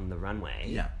on the runway.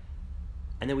 Yeah.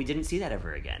 And then we didn't see that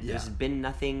ever again. There's been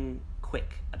nothing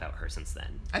quick about her since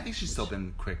then. I think she's still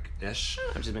been quick-ish.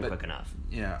 I've just been quick enough.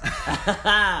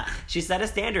 Yeah. She set a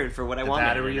standard for what I wanted. The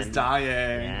battery is dying.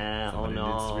 Yeah, Somebody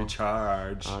needs to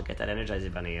recharge. I'll get that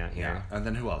Energizer Bunny out here. Yeah. And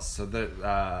then who else? So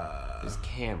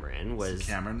Cameron was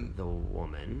the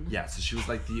woman. Yeah, so she was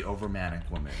like the overmanic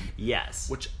woman. Yes.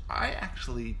 Which I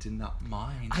actually did not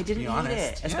mind. I didn't hate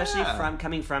it. Especially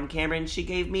coming from Cameron. She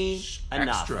gave me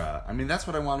enough. Extra. I mean, that's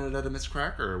what I wanted out of Miss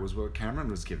Cracker, was what Cameron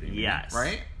was giving me. Yes.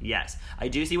 Right? Yes. I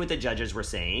do see what the judges were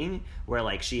saying, where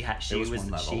like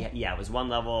it was one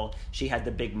level. She had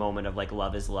the big moment of like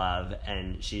love is love,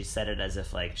 and she said it as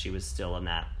if like she was still in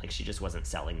that, like she just wasn't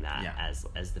selling that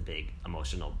as the big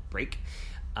emotional break.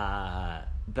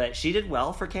 But she did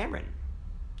well for Cameron.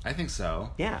 I think so.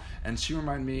 Yeah. And she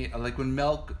reminded me, like when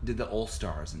Milk did the All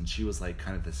Stars, and she was like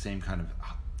kind of the same kind of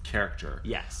character.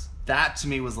 Yes. That to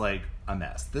me was like a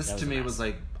mess. This to me was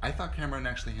like, I thought Cameron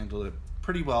actually handled it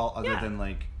pretty well, other than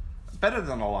like, better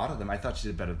than a lot of them. I thought she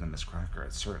did better than Miss Cracker,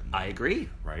 certainly. I agree.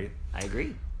 Right? I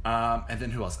agree. And then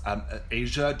who else?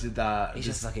 Asia did that.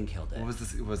 Asia fucking killed it.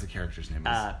 What was the character's name?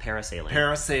 Parasailing.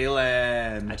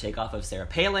 Parasailing. A takeoff of Sarah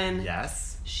Palin.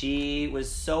 Yes. She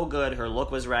was so good. Her look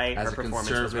was right. As her performance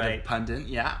was right. Pundit,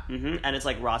 yeah. Mm-hmm. And it's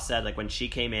like Ross said, like when she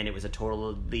came in, it was a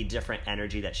totally different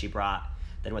energy that she brought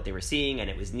than what they were seeing, and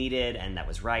it was needed, and that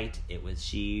was right.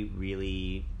 She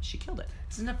killed it.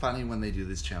 Isn't it funny when they do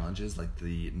these challenges, like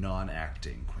the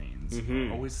non-acting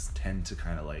queens always tend to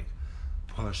kind of like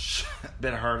push a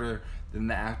bit harder than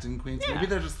the acting queens. Yeah. Maybe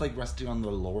they're just like resting on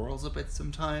their laurels a bit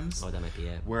sometimes. Oh, that might be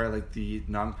it. Where like the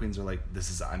non-queens are like, this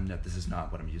is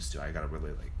not what I'm used to. I gotta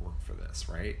really like work for this,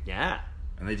 right? Yeah.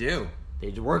 And they do. They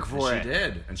did work for it. She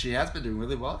did, and she has been doing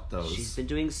really well with those. She's been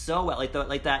doing so well,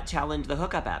 like that challenge, the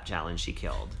hookup app challenge. She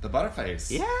killed the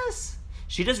Butterface. Yes,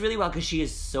 she does really well because she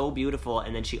is so beautiful,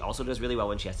 and then she also does really well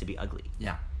when she has to be ugly.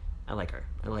 Yeah, I like her.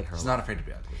 She's not afraid to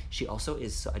be ugly. She also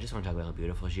is. I just want to talk about how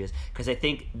beautiful she is because I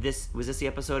think this was the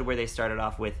episode where they started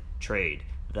off with trade,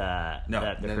 The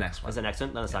next one. Was the next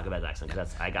one? Let's talk about the next one,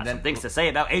 because I got some things to say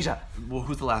about Asia. Well,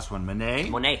 who's the last one?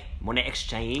 Monet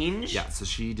Exchange. Yeah, so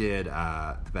she did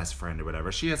The Best Friend or whatever.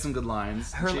 She has some good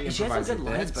lines. She has some good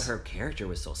lines, but her character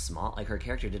was so small. Like, her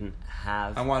character didn't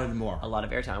have... I wanted more. A lot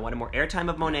of airtime. I wanted more airtime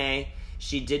of Monet.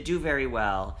 She did do very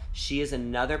well. She is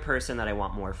another person that I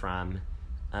want more from.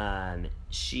 I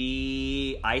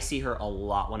see her a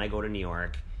lot when I go to New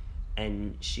York.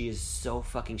 And she is so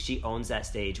fucking... She owns that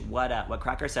stage. What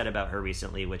Cracker said about her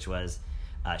recently, which was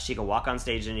she can walk on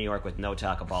stage in New York with no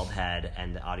talk, a bald head,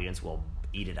 and the audience will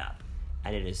eat it up.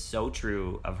 And it is so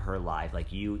true of her live.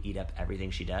 Like, you eat up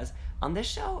everything she does. On this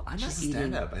show, She's a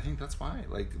stand-up. I think that's why.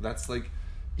 Like, that's like...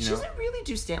 She doesn't really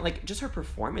do like, just her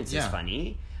performance is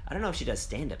funny. I don't know if she does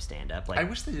stand-up. Like, I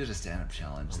wish they did a stand-up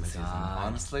challenge this season.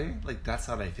 Honestly. Like, that's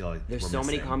how I feel like there's so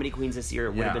many comedy queens this year.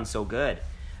 It would have been so good.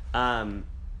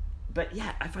 But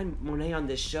yeah, I find Monet on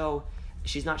this show,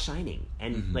 she's not shining,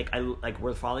 and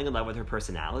we're falling in love with her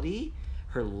personality.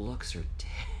 Her looks are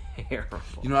terrible.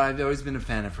 I've always been a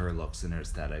fan of her looks and her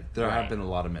aesthetic. There have been a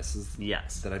lot of misses,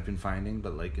 that I've been finding,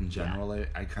 but like in general,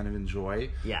 I kind of enjoy.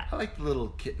 Yeah, I like the little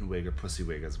kitten wig or pussy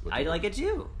wig as well. I like it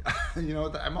too.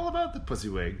 I'm all about the pussy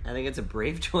wig. I think it's a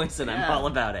brave choice, and I'm all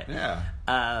about it. Yeah.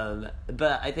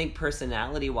 But I think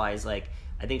personality-wise, like,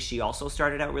 I think she also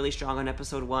started out really strong on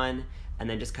episode 1. And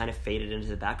then just kind of faded into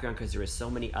the background because there were so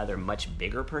many other much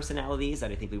bigger personalities that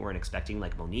I think we weren't expecting,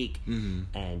 like Monique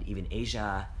and even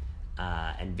Asia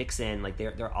and Vixen. Like,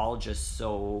 they're all just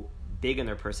so big in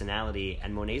their personality.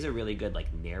 And Monet's a really good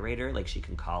like narrator. Like, she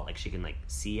can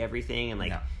see everything and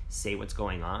like say what's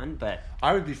going on. But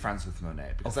I would be friends with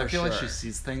Monet because I feel like she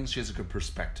sees things. She has a good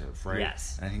perspective, right?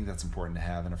 Yes, and I think that's important to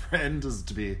have in a friend, is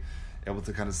to be able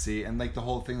to kind of see. And like the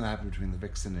whole thing that happened between the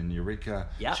Vixen and Eureka,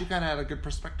 she kind of had a good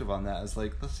perspective on that. As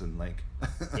like, listen, like,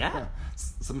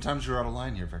 sometimes you're out of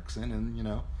line here, Vixen,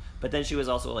 and But then she was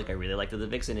also like, I really like that the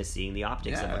Vixen is seeing the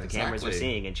optics of what the cameras are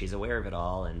seeing, and she's aware of it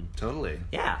all, and totally,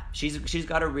 she's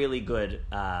got a really good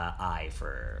eye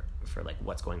for like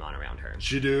what's going on around her.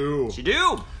 She do.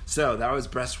 So that was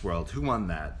BreastWorld. Who won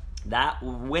that? That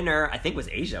winner, I think, was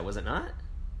Asia. Was it not?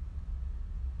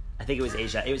 I think it was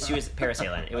Asia. She was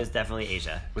parasailing. It was definitely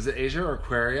Asia. Was it Asia or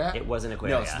Aquaria? It wasn't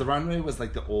Aquaria. No, so the runway was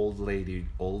like the old lady,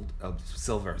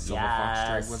 silver fox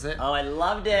drag, was it? Oh, I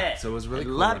loved it. Yeah, so it was really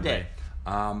cool. Loved it.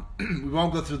 We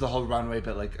won't go through the whole runway,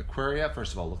 but like Aquaria,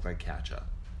 first of all, looked like Katja.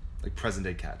 Like present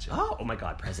day Katja. Oh my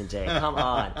god, present day. Come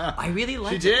on. I really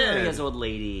liked Aquaria's old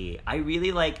lady.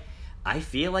 I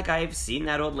feel like I've seen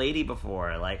that old lady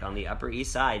before, like on the Upper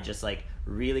East Side, just like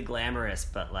really glamorous,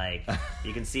 but like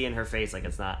you can see in her face like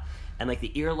it's not. And like the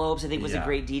earlobes, I think, was a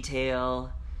great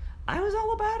detail. I was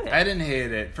all about it. I didn't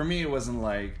hate it. For me, it wasn't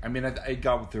like... I mean, I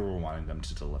got what they were wanting them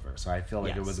to deliver, so I feel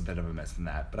like it was a bit of a miss in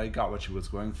that. But I got what she was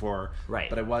going for. Right.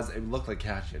 But it looked like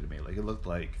Katja to me. Like, it looked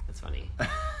like... That's funny.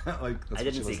 Like, that's I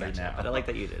didn't see Katja, now. But I like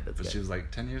that you did. That's but good. She was like,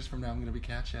 10 years from now, I'm going to be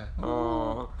Katja.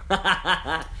 Oh.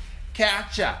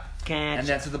 Katja. And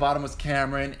then to the bottom was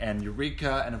Cameron and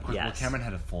Eureka. And of course, Cameron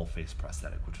had a full face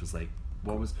prosthetic, which was like... I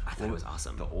thought it was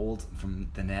awesome. The old... From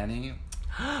The Nanny...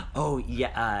 Oh,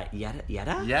 yeah, Yetta?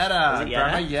 Yetta.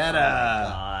 Grandma Yetta. Oh, my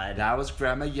God. That was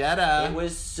Grandma Yetta. It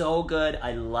was so good.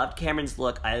 I loved Cameron's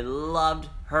look. I loved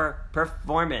her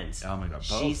performance. Oh, my God.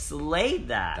 She slayed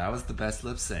that. That was the best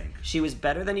lip sync. She was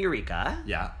better than Eureka.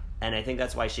 Yeah. And I think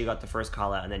that's why she got the first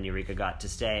call out, and then Eureka got to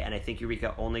stay. And I think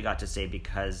Eureka only got to stay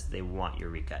because they want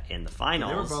Eureka in the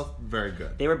finals. They were both very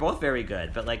good. They were both very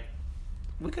good, but like,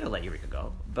 we could have let Eureka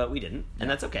go, but we didn't, and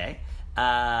that's okay.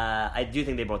 I do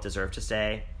think they both deserve to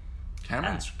stay.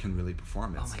 Cameron can really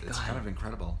perform. It's kind of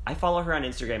incredible. I follow her on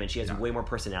Instagram, and she has way more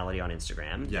personality on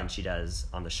Instagram than she does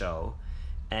on the show.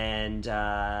 And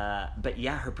but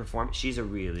yeah, her performance. She's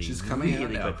coming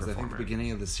really good performer. I think the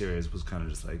beginning of the series was kind of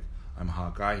just like, I'm a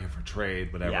hot guy here for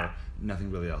trade, whatever. Yeah.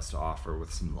 Nothing really else to offer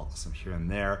with some here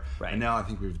and there. Right. And now I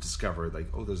think we've discovered, like,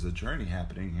 there's a journey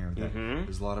happening here. That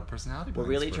there's a lot of personality. What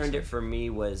really turned it for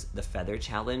me was the feather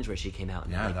challenge, where she came out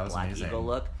in that Black amazing. Eagle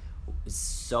look. It was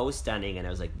so stunning, and I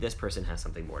was like, this person has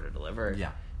something more to deliver.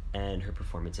 Yeah. And her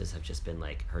performances have just been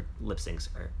like, her lip syncs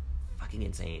are fucking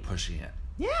insane. Pushing it.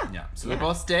 Yeah. Yeah. So they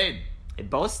both stayed. They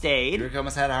both stayed. Eureka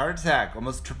almost had a heart attack,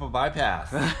 almost triple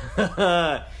bypass.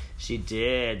 She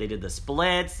did. They did the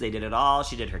splits. They did it all.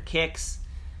 She did her kicks.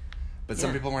 But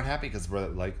some people weren't happy because we're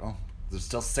like, there's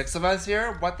still 6 of us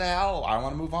here? What the hell? I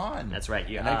want to move on. That's right.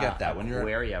 And I get that. When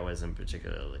Aquaria was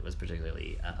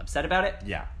particularly upset about it.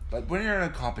 Yeah. But when you're in a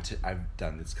competition, I've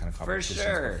done this kind of competitions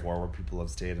sure. before where people have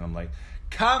stayed, and I'm like,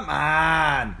 come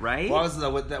on! Right?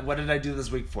 What did I do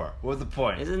this week for? What was the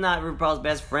point? Isn't that RuPaul's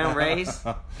Best Friend race?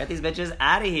 Get these bitches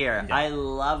out of here. Yeah. I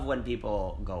love when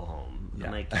people go home. Yeah.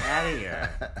 I'm like, get out of here.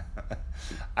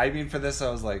 I mean, for this,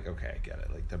 I was like, okay, I get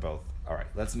it. Like, they're both... All right,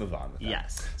 let's move on with that.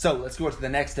 Yes. So, let's go to the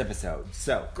next episode.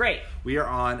 So, Great. we are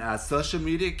on Social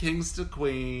Media Kings to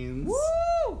Queens.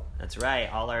 Woo! That's right.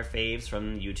 All our faves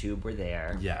from YouTube were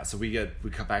there. Yeah, so we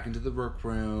come back into the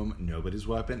workroom. Nobody's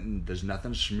weapon. There's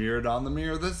nothing smeared on the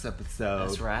mirror this episode.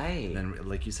 That's right. And then,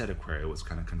 like you said, Aquaria was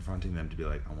kind of confronting them to be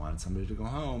like, I wanted somebody to go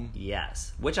home.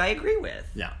 Yes. Which I agree with.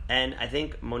 Yeah. And I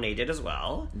think Monet did as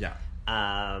well. Yeah.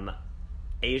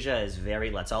 Asia is very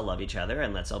let's all love each other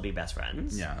and let's all be best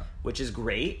friends. Yeah. Which is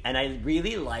great. And I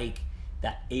really like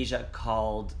that Asia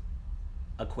called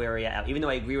Aquaria out. Even though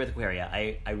I agree with Aquaria,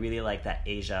 I really like that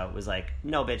Asia was like,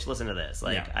 no, bitch, listen to this.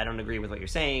 Like, Yeah. I don't agree with what you're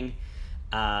saying.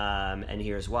 And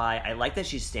here's why. I like that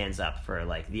she stands up for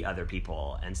like the other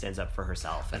people and stands up for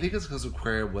herself. I think it's because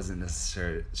Aquaria wasn't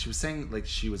necessarily... She was saying, like,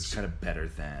 she was kind of better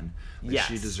than. Like, Yes.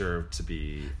 she deserved to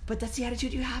be... But that's the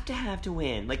attitude you have to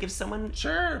win. Like, if someone...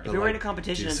 Sure, If we were in a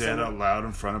competition do you and say it out loud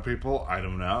in front of people? I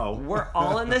don't know. we're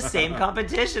all in the same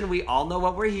competition. We all know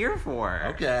what we're here for.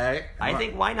 Okay. I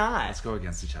think, why not? Let's go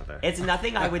against each other. It's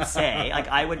nothing I would say. Like,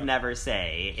 I would never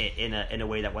say it in a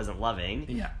way that wasn't loving.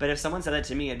 Yeah. But if someone said that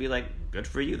to me, I'd be like, good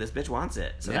for you. This bitch wants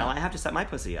it. So Yeah. now I have to set my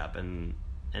pussy up and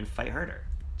fight harder.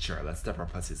 Sure, let's step our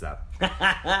pussies up.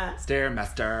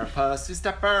 Stairmaster, pussy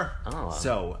stepper. Oh.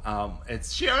 So,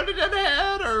 it's she already did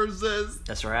it, or is this?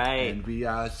 That's right. And we,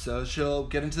 so she'll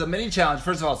get into the mini challenge.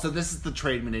 First of all, so this is the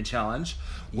trade mini challenge,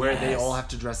 where they Yes. all have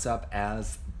to dress up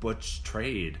as Butch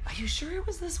Trade. Are you sure it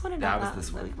was this one or That not? was this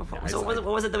The one. week before. Yeah, So what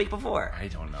was it the week before? I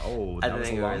don't know. I That was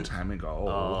a think it long was- time ago.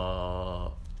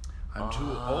 Oh. I'm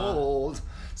too old.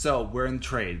 So we're in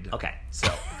trade. Okay.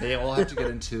 So they all have to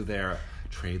get into their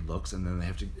trade looks, and then they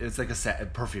have to. It's like a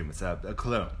perfume. It's a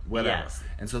cologne, whatever. Yes.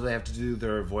 And so they have to do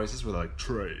their voices where they're like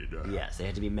trade. Yes, they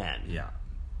had to be men. Yeah.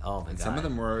 Oh my And god. some of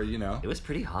them were, It was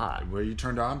pretty hot, were you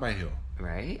turned on by who?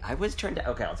 right? I was turned.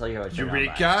 Okay, I'll tell you how I was turned on by.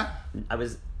 Eureka. I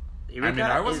was. Eureka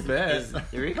I was bit.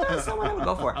 Eureka is someone I would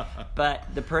go for, but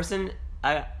the person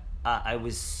I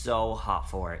was so hot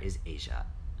for is Asia.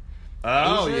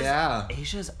 Oh yeah.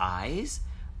 Asia's eyes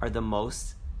are the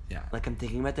most. Yeah. Like I'm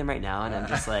thinking about them right now, and I'm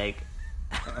just like,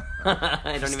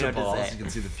 I don't even know what to say. You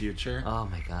can see the future. Oh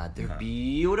my god, they're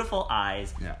beautiful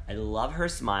eyes. Yeah. I love her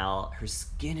smile. Her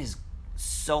skin is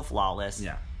so flawless.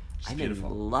 Yeah. She's I'm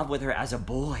beautiful. in love with her as a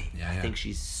boy. Yeah, I yeah. think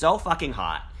she's so fucking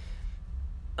hot.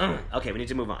 Okay, we need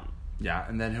to move on. Yeah,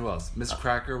 and then who else? Miss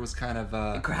Cracker was kind of.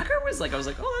 Cracker was like, I was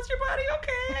like, oh, that's your body.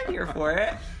 Okay, I'm here for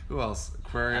it. Who else?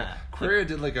 Aquaria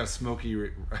did like a smoky.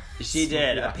 She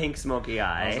did Yeah. a pink smoky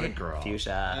eye. I was like, girl.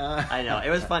 Fuchsia. I know. It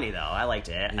was funny though. I liked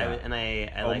it. Yeah.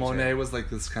 I Oh, liked Monet her. was like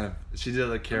this kind of. She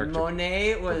did a character.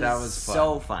 Monet was, that was fun.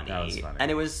 so funny. That was funny. And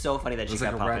it was so funny that It she was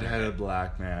got like a popped in her redheaded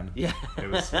black man. Yeah. It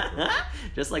was super cool.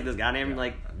 Just like this guy named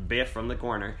like Biff from the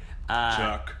corner.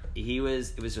 Chuck. It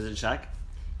was Chuck.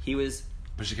 He was,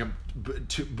 But she kept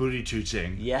booty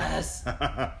tooching. yes.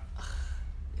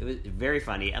 It was very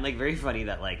funny. And like very funny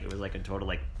that like it was like a total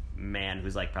like man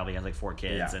who's like probably has like 4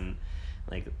 kids Yeah. and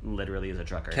like literally is a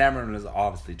trucker. Cameron was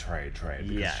obviously trade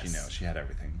because Yes. she had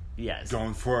everything Yes.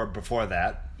 going for her before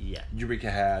that. Yeah.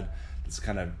 Eureka had this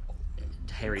kind of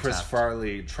Harry Chris Tuft.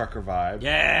 Farley trucker vibe.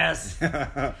 Yes.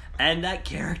 It And that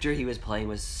character he was playing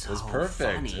was so was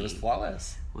perfect. funny. It was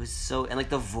flawless. Was so, and like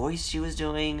the voice she was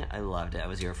doing, I loved it. I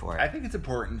was here for it. I think it's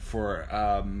important for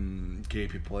gay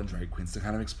people and drag queens to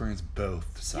kind of experience both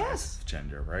sides Yes. of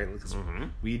gender, right? Because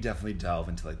we definitely delve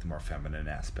into like the more feminine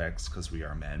aspects because we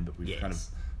are men, but we Yes. kind of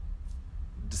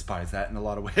despise that in a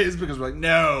lot of ways because we're like,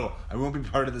 no, I won't be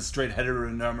part of this straight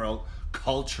heteronormal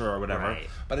culture or whatever. Right.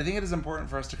 But I think it is important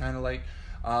for us to kind of like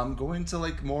go into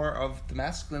like more of the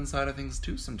masculine side of things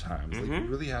too sometimes. Like you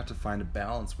really have to find a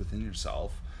balance within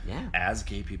yourself. Yeah. As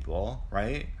gay people,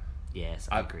 right? Yes,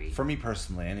 I agree. For me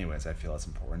personally, anyways, I feel it's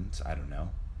important. I don't know.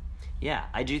 Yeah,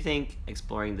 I do think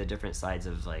exploring the different sides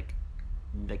of like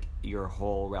your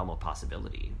whole realm of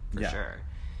possibility for Yeah. sure.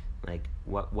 Like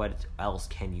what else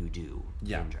can you do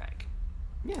Yeah. in drag?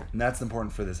 Yeah. And that's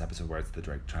important for this episode where it's the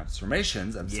drag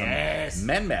transformations of Yes.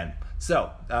 some men. So,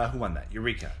 who won that?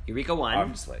 Eureka. Eureka won.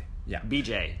 Obviously. Yeah.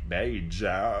 BJ.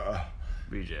 BJ.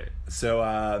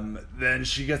 So then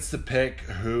she gets to pick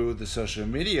who the social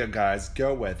media guys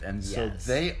go with. And so Yes.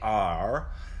 they are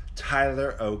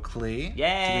Tyler Oakley.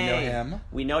 Yay! Do we know him?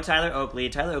 We know Tyler Oakley.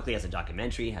 Tyler Oakley has a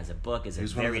documentary, has a book, is a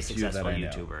He's one of very the few that successful I know.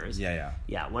 YouTubers. Yeah.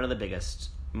 Yeah, one of the biggest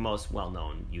most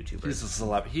well-known YouTubers. He's a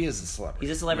celeb. He is a celebrity.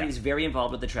 He's a celebrity. Yeah. He's very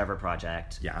involved with the Trevor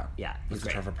Project. Yeah. Yeah. What's the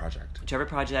great. Trevor Project? Trevor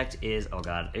Project is, oh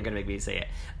god, you're gonna make me say it.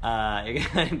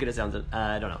 I'm gonna sound,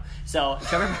 I don't know. So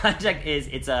Trevor Project is,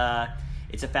 it's a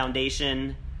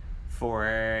foundation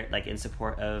for, like, in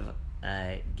support of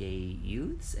gay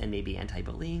youths and maybe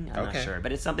anti-bullying. I'm not sure,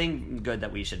 but it's something good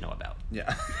that we should know about.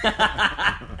 Yeah.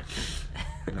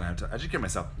 I'm gonna have to educate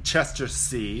myself. Chester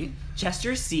C.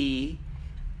 Chester C.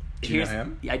 Do you know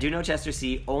him? I do know Chester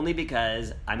C. only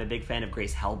because I'm a big fan of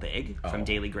Grace Helbig from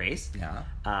Daily Grace. Yeah.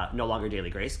 No longer Daily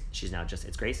Grace. She's now just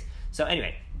It's Grace. So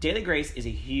anyway, Daily Grace is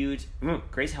a huge...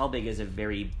 Grace Helbig is a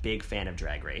very big fan of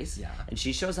Drag Race. Yeah. And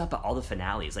she shows up at all the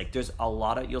finales. Like, there's a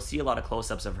lot of... You'll see a lot of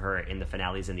close-ups of her in the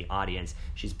finales in the audience.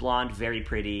 She's blonde, very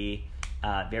pretty,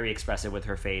 very expressive with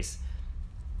her face.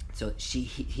 So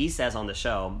he says on the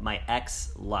show, my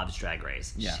ex loves Drag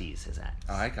Race. Yeah. She's his ex.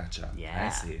 Oh, I gotcha. Yeah. I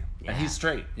see. Yeah. And he's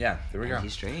straight. Yeah, there we go. And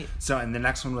he's straight. So, and the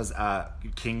next one was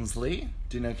Kingsley.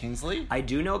 Do you know Kingsley? I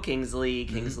do know Kingsley.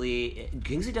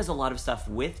 Kingsley does a lot of stuff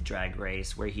with Drag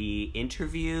Race where he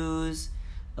interviews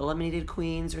eliminated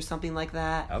queens or something like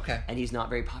that. Okay. And he's not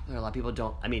very popular. A lot of people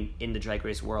don't, I mean, in the Drag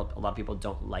Race world, a lot of people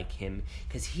don't like him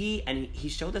because he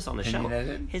showed this on the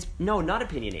Opinionated? show. No, not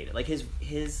opinionated. Like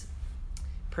his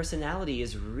personality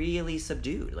is really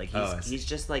subdued. Like he's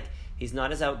just like, he's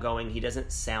not as outgoing. He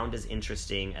doesn't sound as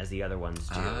interesting as the other ones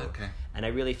do. Okay. And I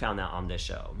really found that on this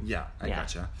show. Yeah, I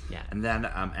gotcha. Yeah. And then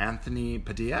Anthony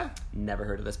Padilla. Never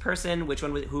heard of this person.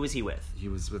 Who was he with? He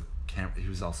was with he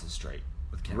was also straight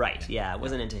with Cameron. Right. Yeah, I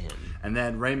wasn't into him. And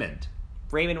then Raymond.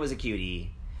 Raymond was a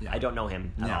cutie. Yeah. I don't know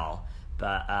him at all,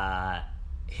 but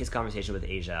his conversation with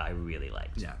Asia I really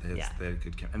liked. Yeah, they had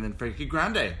good and then Frankie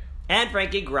Grande. And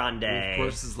Frankie Grande. Who, of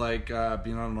course, is like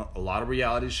being on a lot of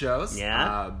reality shows.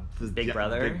 Yeah. Big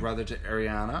Brother. Big Brother to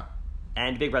Ariana.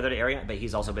 And Big Brother to Ariana, but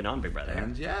he's also been on Big Brother.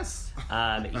 And yes.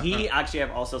 He actually,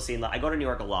 I've also seen, I go to New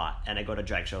York a lot, and I go to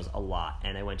drag shows a lot,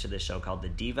 and I went to this show called The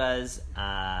Divas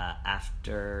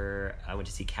after I went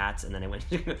to see Cats, and then I went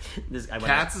to this.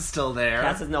 Cats is still there.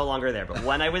 Cats is no longer there, but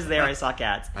when I was there, I saw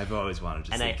Cats. I've always wanted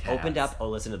to see Cats. And I opened up,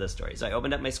 listen to this story. So I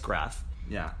opened up my scruff.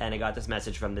 Yeah. And I got this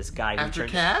message from this guy After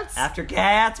Cats? After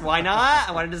Cats, why not?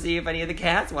 I wanted to see if any of the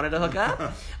cats wanted to hook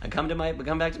up. I come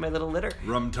back to my little litter.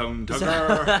 Rum Tone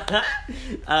Tugger.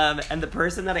 And the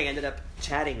person that I ended up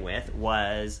chatting with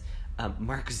was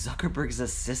Mark Zuckerberg's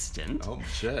assistant. Oh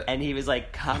shit. And he was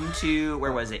like, come to,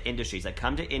 where was it? Industry. He's like,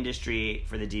 come to Industry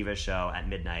for the Diva show at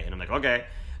midnight. And I'm like, okay.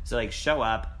 So like show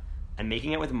up. I'm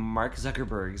making it with Mark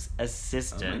Zuckerberg's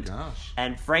assistant. Oh my gosh.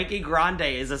 And Frankie Grande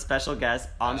is a special guest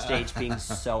on stage being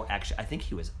so extra. I think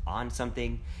he was on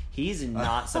something. He's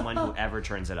not someone who ever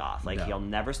turns it off. Like, he'll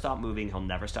never stop moving. He'll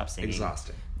never stop singing.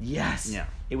 Exhausting. Yes. Yeah.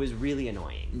 It was really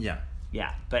annoying. Yeah.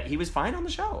 Yeah. But he was fine on the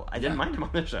show. I didn't mind him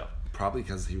on the show. Probably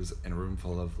because he was in a room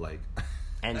full of, like...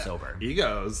 And sober.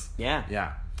 egos. Yeah.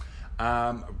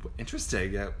 Yeah.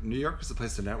 Interesting. Yeah. New York is a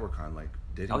place to network on, like,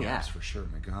 dating apps for sure.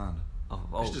 My God.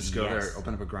 Oh, you should just go there,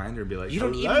 open up a Grindr, and be like, you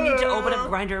don't even need to open up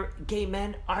Grindr. Gay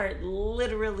men are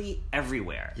literally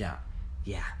everywhere. Yeah.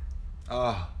 Yeah.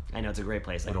 Oh. I know, it's a great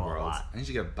place. I go a lot. I need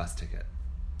to get a bus ticket.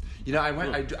 You know,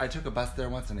 I took a bus there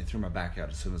once, and I threw my back out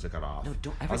as soon as I got off. No,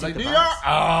 don't ever I was take like, the New bus. York!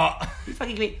 Oh. You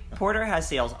fucking kidding me? Porter has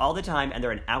sales all the time, and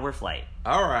they're an hour flight.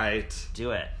 All right.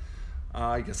 Do it.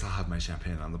 I guess I'll have my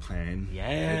champagne on the plane.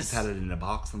 Yes. I just had it in a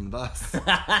box on the bus.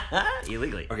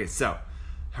 Illegally. Okay, so...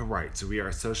 All right, so we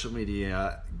are social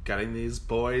media, getting these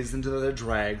boys into their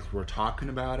drags. We're talking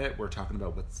about it. We're talking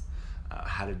about what's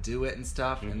how to do it and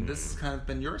stuff. And this has kind of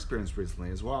been your experience recently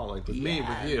as well. Like with me,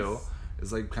 with you,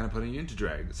 is like kind of putting you into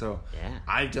drag. So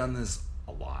I've done this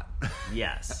a lot.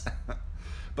 Yes.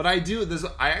 But I do this.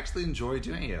 I actually enjoy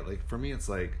doing it. Like for me, it's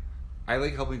like I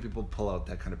like helping people pull out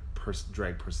that kind of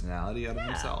drag personality out of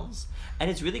themselves.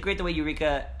 And it's really great the way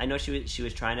Eureka. I know she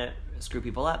was trying to screw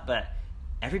people up, but.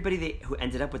 Everybody who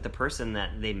ended up with the person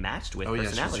that they matched with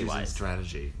personality-wise.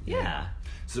 Strategy. Yeah.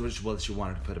 So she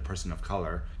wanted to put a person of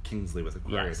color, Kingsley with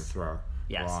Aquaria, to throw her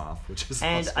off, which is.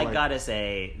 And I gotta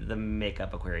say, the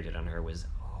makeup Aquaria did on her was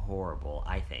horrible.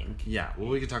 I think. Yeah. Well,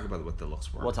 we can talk about what the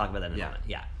looks were. We'll talk about that in a moment.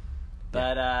 Yeah.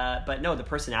 But no, the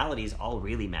personalities all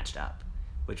really matched up,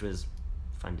 which was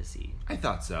fun to see. I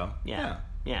thought so. Yeah.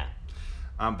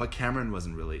 But Cameron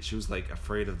wasn't really. She was like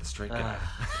afraid of the straight guy.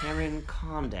 Cameron,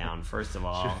 calm down. First of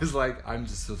all, she was like, "I'm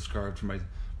just so scarred from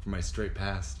from my straight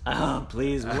past. Oh,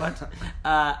 please, what?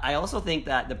 I also think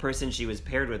that the person she was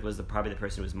paired with was probably the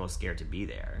person who was most scared to be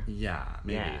there. Yeah,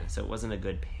 maybe. Yeah, so it wasn't a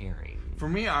good pairing. For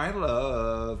me, I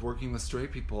love working with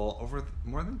straight people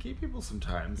more than gay people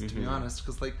sometimes, to be honest.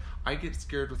 Because, like, I get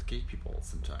scared with gay people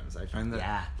sometimes. I find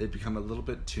that they become a little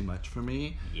bit too much for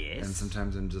me. Yes. And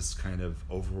sometimes I'm just kind of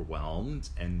overwhelmed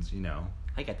and, you know.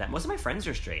 I get that. Most of my friends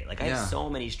are straight. Like, I have so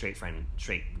many straight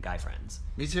guy friends.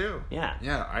 Me too. Yeah.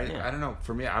 Yeah, I don't know.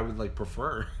 For me, I would, like,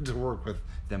 prefer to work with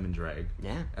them in drag.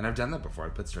 Yeah. And I've done that before. I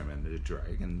put straight men into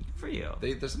drag. And for you.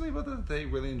 There's something about that they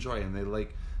really enjoy, and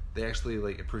they actually,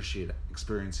 like, appreciate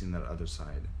experiencing that other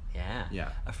side. Yeah. Yeah.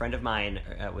 A friend of mine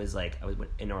was like, I was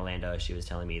in Orlando. She was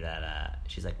telling me that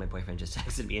she's like, my boyfriend just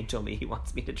texted me and told me he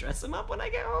wants me to dress him up when I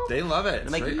get home. They love it.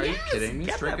 And I'm like, are you kidding me?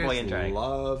 Get Straight that boy in guys drag.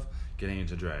 love getting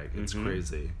into drag. It's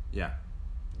crazy. Yeah.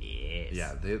 Yes.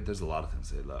 Yeah. There's a lot of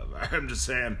things they love. I'm just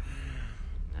saying.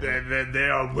 They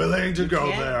are willing to go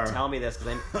there. Tell me this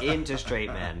because I'm into straight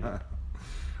men.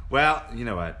 Well, you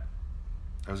know what?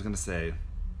 I was gonna say.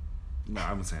 No,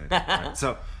 I won't say anything. Right.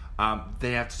 So,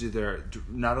 they have to do their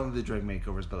not only the drag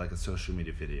makeovers but like a social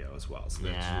media video as well. So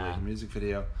they have to do like a music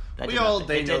video. They know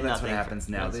that's what happens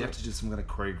now. They have to do some kind of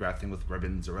choreographed thing with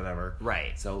ribbons or whatever.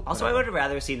 Right. So also, I would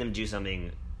rather see them do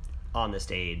something on the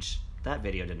stage. That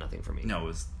video did nothing for me. No, it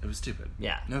was stupid.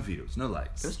 Yeah. No views, no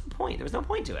likes. There was no point. There was no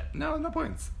point to it. No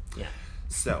points. Yeah.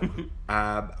 So,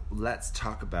 let's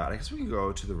talk about. I guess we can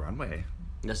go to the runway.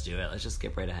 Let's do it. Let's just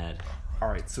skip right ahead. All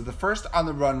right. So the first on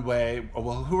the runway.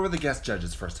 Well, who were the guest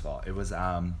judges? First of all, it was.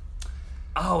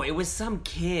 Oh, it was some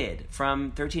kid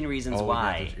from 13 Reasons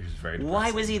Why. Yeah, he was very depressing.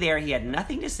 Why was he there? He had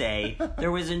nothing to say.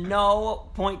 There was no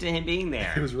point to him being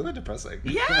there. It was really depressing.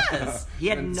 Yes. He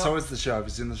had so is the show. Have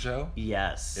you seen the show?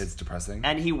 Yes. It's depressing.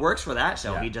 And he works for that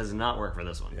show. Yeah. He does not work for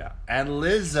this one. Yeah. And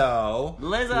Lizzo.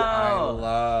 Who I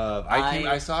love.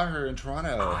 I saw her in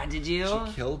Toronto. Oh, did you?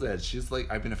 She killed it. She's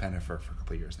like, I've been a fan of her for a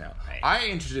couple of years now. Right. I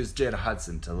introduced Jada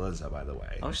Hudson to Lizzo, by the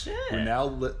way. Oh, shit. Who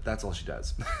now that's all she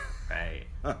does. Right.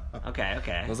 Okay.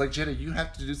 I was like, Jada, you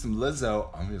have to do some Lizzo,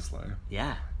 obviously.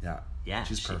 Yeah. Yeah.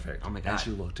 She's perfect. Oh my God. And she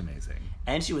looked amazing.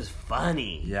 And she was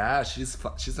funny. Yeah, she's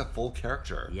a full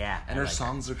character. Yeah. And her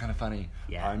songs are kind of funny.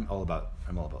 Yeah. I'm all about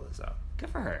Lizzo. Good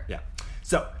for her. Yeah.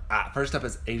 So, first up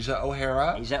is Asia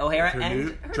O'Hara. Asia O'Hara with her and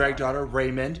new drag daughter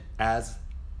Raymond as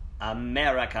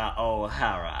America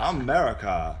O'Hara.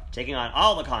 America. Taking on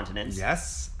all the continents.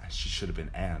 Yes. She should have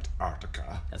been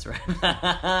Antarctica. That's right.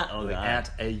 Oh, like God.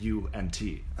 Ant,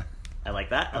 A-U-N-T. I like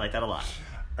that. I like that a lot.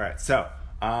 All right. So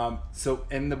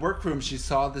in the workroom, she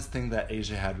saw this thing that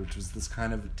Asia had, which was this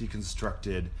kind of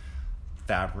deconstructed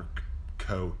fabric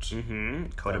coat. Mm-hmm.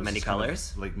 Coat of many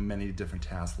colors. Like many different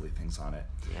tassel-y things on it.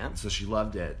 Yeah. So she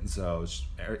loved it. And so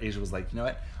Asia was like, you know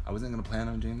what? I wasn't going to plan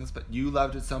on doing this, but you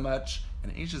loved it so much.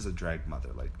 And Asia's a drag mother,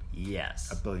 like, yes,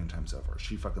 a billion times over.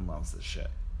 She fucking loves this shit.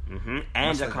 Mm-hmm.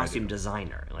 And a costume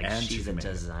designer. Like, and she's a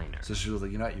designer. So she was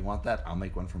like, you know what? You want that? I'll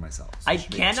make one for myself. So I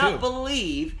cannot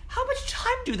believe how much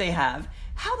time do they have?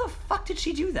 How the fuck did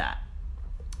she do that?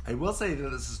 I will say that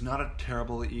this is not a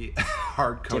terribly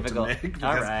hard coat to make. Because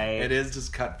all right. It is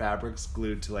just cut fabrics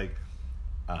glued to like.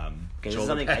 Okay, this is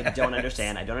something I don't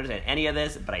understand. I don't understand any of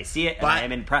this, but I see it and I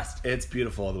am impressed. It's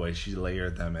beautiful the way she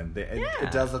layered them, and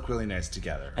it does look really nice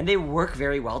together. And they work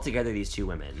very well together. These two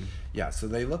women. Yeah, so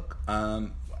they look.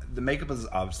 The makeup is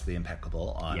obviously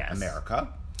impeccable on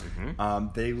America. Mm-hmm.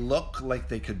 They look like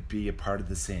they could be a part of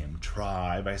the same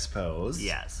tribe, I suppose.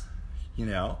 Yes. You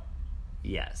know?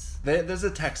 Yes. There's a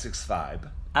Texas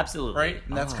vibe. Absolutely. Right?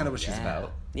 And that's kind of what she's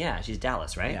about. Yeah, she's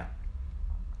Dallas, right? Yeah.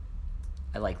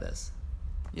 I like this.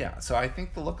 Yeah, so I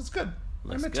think the look is good.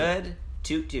 Looks good.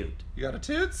 Toot toot. You got a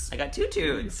toots? I got two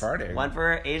toots. You're farting. One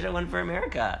for Asia, one for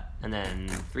America. And then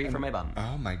 3 for my bum.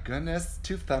 Oh my goodness.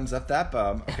 2 thumbs up that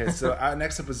bum. Okay, so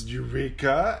next up was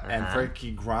Eureka and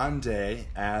Frankie Grande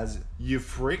as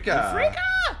Euphorica. Euphorica!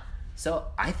 So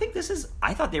I think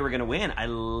I thought they were gonna win. I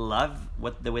love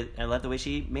the way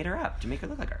she made her up to make her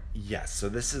look like her. Yes, so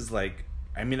this is like,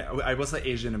 I mean, I will say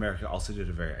Asia and America also did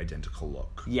a very identical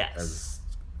look. Yes. As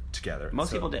together.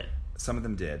 Most people did. Some of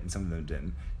them did, and some of them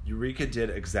didn't. Eureka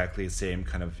did exactly the same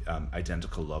kind of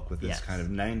identical look with this kind of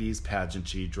 90s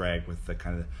pageantry drag with the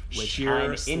kind of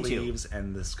sheer sleeves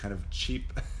and this kind of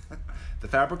cheap... The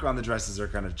fabric on the dresses are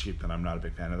kind of cheap, and I'm not a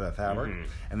big fan of that fabric. Mm-hmm.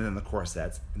 And then the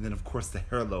corsets, and then, of course, the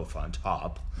hair loaf on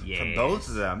top from both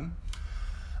of them.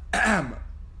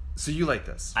 So you like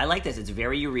this? I like this. It's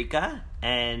very Eureka,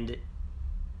 and...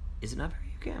 Is it not very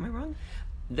Eureka? Am I wrong?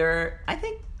 I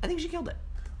think she killed it.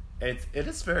 It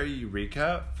is very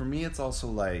Eureka. For me, it's also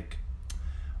like,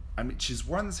 I mean, she's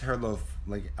worn this hair loaf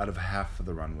like out of half of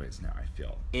the runways now, I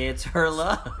feel. It's her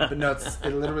look. But no, it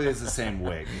literally is the same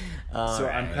wig. So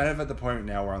right. I'm kind of at the point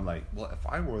now where I'm like, well, if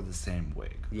I wore the same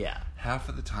wig, Yeah. half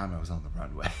of the time I was on the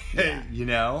runway, Yeah. you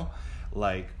know?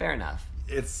 Like, Fair enough.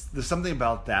 there's something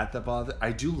about that bothers.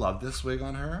 I do love this wig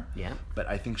on her. Yeah. But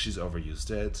I think she's overused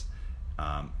it.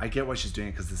 I get why she's doing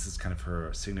it because this is kind of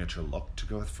her signature look to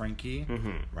go with Frankie,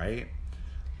 right?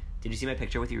 Did you see my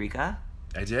picture with Eureka?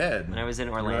 I did. When I was in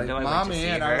You were Orlando, like, I went to Mommy, see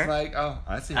and her. I was like, oh,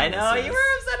 I see how I know, this is. you were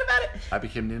upset about it. I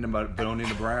became Nina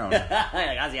Brown. Like,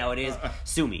 I see how it is.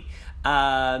 Sue me.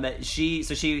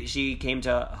 She came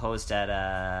to host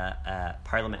at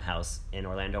Parliament House in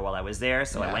Orlando while I was there,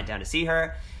 so I went down to see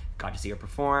her, got to see her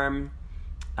perform,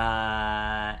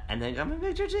 and then got my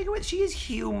picture taken with. She is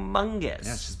humongous.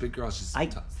 Yeah, she's a big girl. She's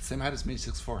same height as me,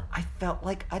 6'4". I felt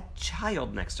like a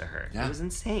child next to her. Yeah. It was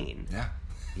insane. Yeah.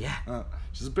 Yeah.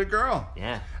 She's a big girl.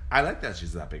 Yeah. I like that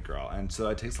she's that big girl, and so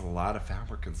it takes a lot of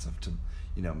fabric and stuff to,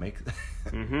 make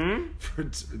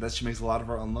that she makes a lot of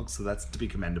her own looks. So that's to be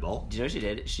commendable. Do you know what she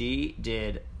did? She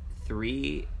did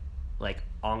 3,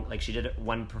 she did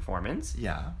one performance.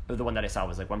 Yeah. The one that I saw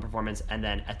was like one performance, and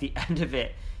then at the end of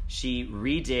it, she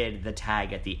redid the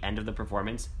tag at the end of the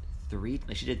performance.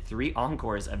 She did 3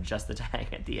 encores of just the tag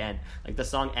at the end. Like the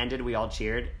song ended, we all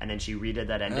cheered, and then she redid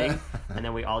that ending, and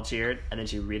then we all cheered, and then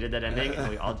she redid that ending,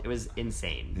 and it was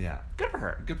insane. Yeah. Good for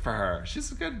her. Good for her. She's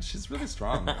really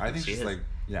strong. I think she's is. like,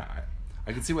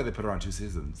 I can see why they put her on 2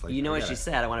 seasons. Like, You know what she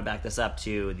said? I want to back this up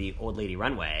to the Old Lady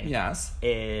Runway. Yes.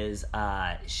 Is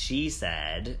she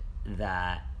said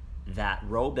that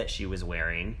robe that she was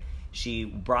wearing, she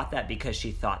brought that because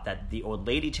she thought that the Old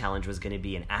Lady Challenge was going to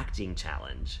be an acting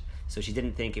challenge. So she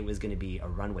didn't think it was going to be a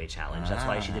runway challenge. That's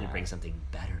why she didn't bring something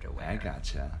better to wear. I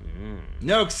gotcha.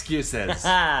 No excuses.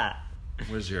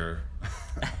 Where's your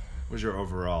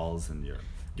overalls and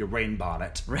your rain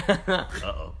bonnet?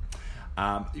 Uh-oh.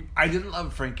 I didn't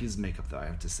love Frankie's makeup though. I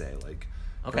have to say,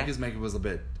 Frankie's makeup was a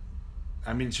bit.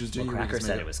 I mean, she was doing. Well, Cracker Eureka's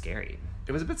said makeup. it was scary.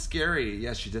 It was a bit scary.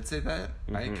 Yeah, she did say that.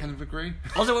 I kind of agree.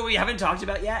 Also, what we haven't talked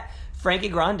about yet, Frankie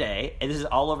Grande, and this is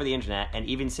all over the internet, and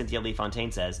even Cynthia Lee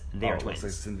Fontaine says they are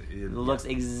twins. Looks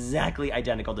exactly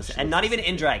identical to, and not even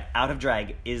in drag. Out of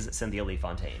drag is Cynthia Lee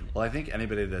Fontaine. Well, I think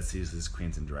anybody that sees these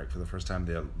queens in drag for the first time,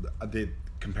 they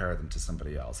compare them to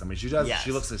somebody else. I mean, she does. Yes.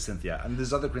 She looks like Cynthia, and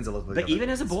there's other queens that look like. But other even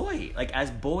queens. as a boy,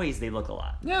 as boys, they look a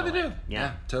lot. Yeah, they alike. do.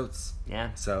 Yeah, totes. Yeah.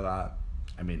 So,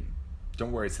 I mean,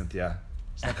 don't worry, Cynthia.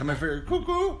 She's not coming for your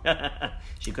cuckoo.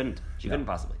 She couldn't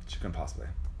possibly. She couldn't possibly.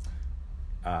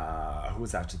 Who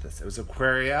was after this? It was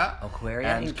Aquaria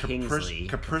and Kingsley.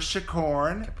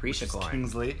 Capricorn. Capricorn.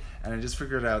 Kingsley. And I just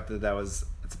figured out that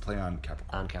it's a play on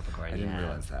Capricorn. On Capricorn, I didn't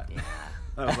realize that. Yeah.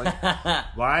 I was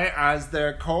like, why is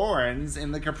there corns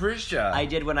in the Capricia? I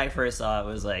did when I first saw it.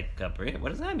 Was like, Capri? What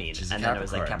does that mean? She's and a then it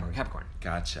was like Capricorn. Capricorn.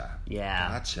 Gotcha. Yeah.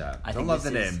 Gotcha. I Don't think love the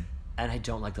this is- name. And I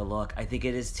don't like the look. I think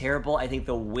it is terrible. I think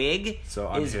the wig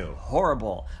is who?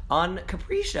 horrible. On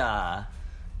Capricia.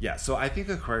 Yeah, so I think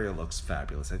Aquaria looks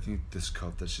fabulous. I think this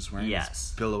coat that she's wearing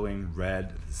is billowing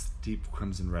red, this deep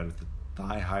crimson red with the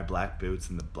thigh-high black boots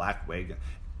and the black wig.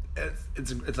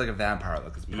 It's like a vampire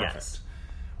look. It's perfect. Yes.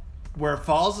 Where it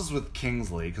falls is with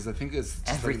Kingsley, because I think it's just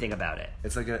Everything about it.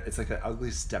 It's like an ugly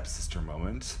stepsister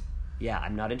moment. Yeah,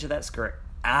 I'm not into that skirt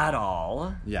at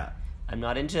all. Yeah. I'm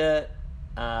not into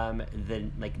the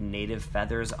native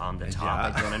feathers on the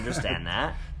top. Yeah. I don't understand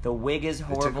that. The wig is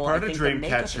horrible. part I of think the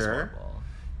makeup is Dreamcatcher. horrible.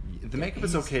 The makeup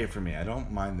is okay for me. I don't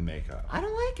mind the makeup. I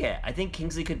don't like it. I think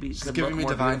Kingsley could She's look giving me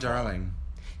more Divine beautiful. Darling.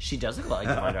 She does look like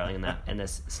Divine Darling in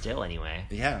this still anyway.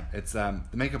 Yeah, it's the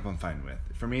makeup I'm fine with.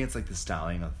 For me, it's like the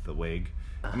styling of the wig.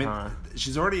 I mean,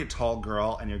 she's already a tall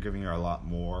girl, and you're giving her a lot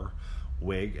more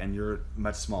wig, and you're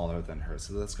much smaller than her,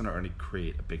 so that's going to already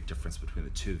create a big difference between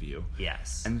the two of you.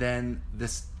 Yes. And then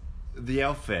the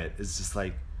outfit is just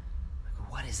like,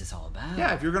 what is this all about?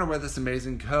 yeah, if you're going to wear this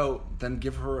amazing coat, then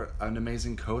give her an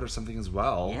amazing coat or something as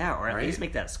well. Yeah, or at right? least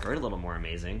make that skirt a little more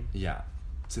amazing. Yeah.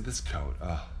 See, this coat,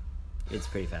 It's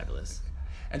pretty fabulous.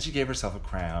 and she gave herself a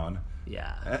crown.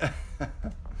 Yeah.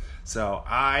 So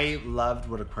I loved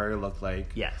what Aquaria looked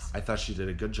like. Yes. I thought she did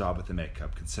a good job with the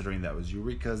makeup, considering that was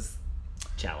Eureka's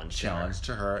Challenge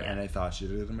to her, Yeah. and I thought she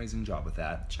did an amazing job with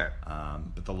that. Sure.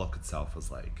 But the look itself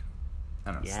was like,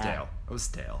 I don't know, Yeah. stale. It was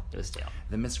stale. It was stale.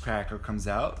 Then Miss Cracker comes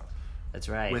out That's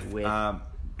right. with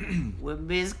With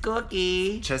Miss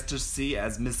Cookie. Chester C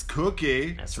as Miss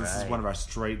Cookie. That's so this is right. one of our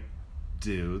straight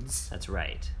dudes, That's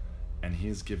right. and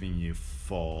he's giving you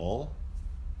full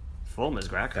Full Miss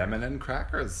Cracker. feminine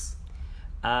crackers.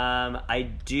 I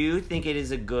do think it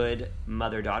is a good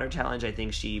mother-daughter challenge. I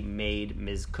think she made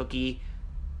Ms. Cookie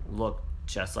look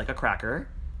just like a cracker.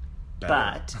 Better.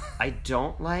 But I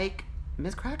don't like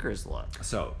Miss Cracker's look.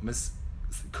 So Miss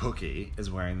Cookie is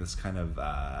wearing this kind of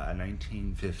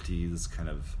 1950s kind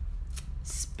of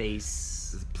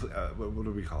space. What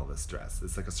do we call this dress?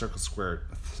 It's like a circle squirt.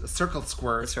 A circle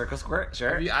squirt. A circle squirt,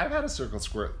 sure. I've had a circle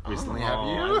squirt recently. Have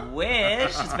you? I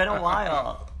wish. It's been a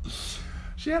while.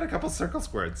 She had a couple circle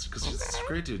squirts because she's a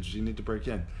great dude. You need to break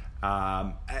in.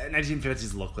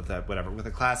 1950s look with that, whatever, with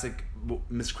a classic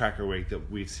Miss Cracker wig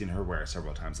that we've seen her wear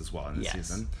several times as well in this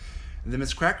season. And then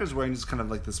Miss Cracker's wearing just kind of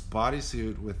like this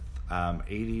bodysuit with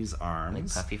 80s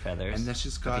arms. Like puffy feathers. And then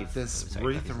she's got this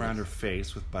wreath around her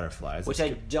face with butterflies. Which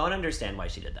I don't understand why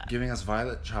she did that. Giving us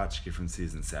Violet Chachki from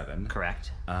season 7.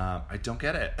 Correct. I don't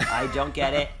get it. I don't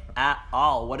get it at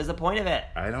all. What is the point of it?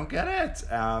 I don't get it.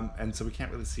 And so we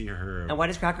can't really see her. And why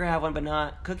does Cracker have one but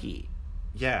not Cookie?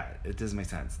 Yeah, it doesn't make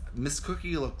sense. Miss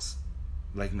Cookie looks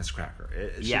like Miss Cracker.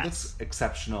 She looks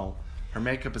exceptional. Her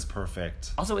makeup is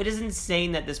perfect. Also, it is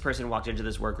insane that this person walked into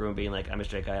this workroom being like, I'm a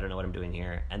straight guy, I don't know what I'm doing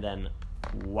here, and then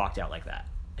walked out like that.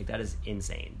 Like, that is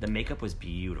insane. The makeup was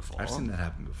beautiful. I've seen that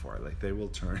happen before. Like, they will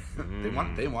turn. They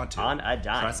want to. On a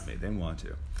dime. Trust me, they want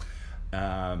to.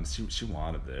 She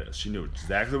wanted this. She knew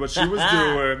exactly what she was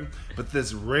doing. But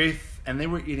this wreath, and they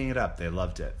were eating it up. They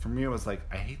loved it. For me, it was like,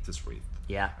 I hate this wreath.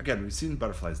 Yeah. Again, we've seen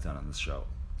butterflies done on this show.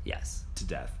 Yes. To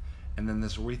death. And then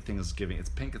this wreath thing is giving, it's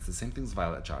pink, it's the same thing as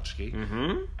Violet Chachki.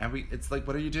 Mm-hmm. And it's like,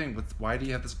 what are you doing? Why do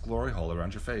you have this glory hole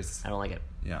around your face? I don't like it.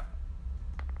 Yeah.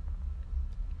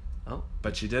 Oh.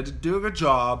 But she did do a good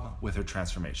job with her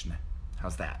transformation.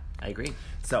 How's that? I agree.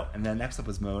 So, and then next up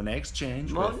was Monet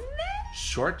Exchange. With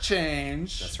Short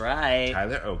Change. That's right.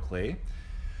 Tyler Oakley.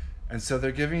 And so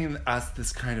they're giving us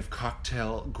this kind of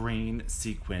cocktail green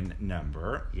sequin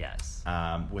number. Yes.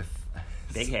 With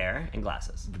big hair and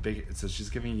glasses. So she's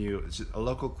giving you a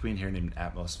local queen here named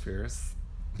Atmospheres.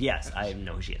 Yes, I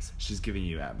know who she is. She's giving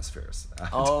you Atmospheres.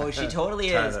 Oh, she totally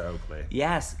is. Tyler Oakley.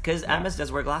 Yes, because Atmos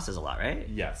does wear glasses a lot, right?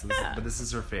 Yes, but this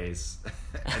is her face.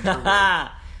 And her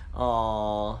wig.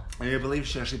 Oh. And I believe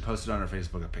she actually posted on her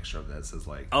Facebook a picture of this. As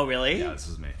like, oh, really? Yeah, this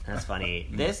is me. That's funny.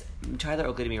 This Tyler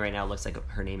Oakley to me right now looks like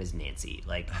her name is Nancy.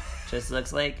 Like, just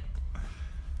looks like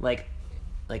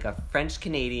a French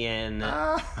Canadian,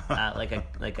 like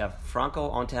a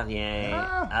Franco-Ontarien.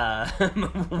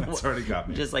 That's already got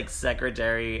me. Just like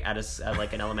secretary at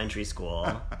like an elementary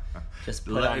school. Just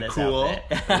put on this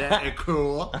outfit.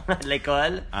 Cool.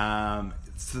 L'école.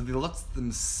 So the looks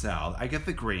themselves, I get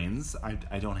the greens.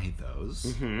 I don't hate those.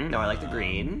 Mm-hmm. No, I like the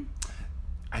green.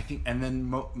 I think, and then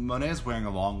Monet is wearing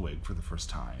a long wig for the first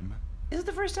time. Is it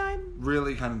the first time?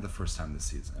 Really, kind of the first time this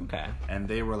season. Okay. And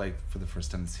they were like, for the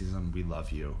first time this season, we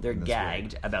love you. They're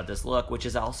gagged about this look, which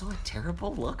is also a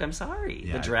terrible look. I'm sorry.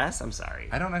 Yeah, the dress, I'm sorry.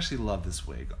 I don't actually love this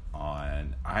wig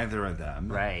on either of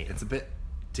them. Right. It's a bit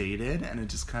dated, and it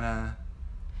just kind of...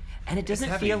 And it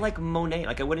doesn't feel like Monet.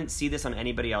 Like, I wouldn't see this on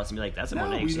anybody else and be like, that's a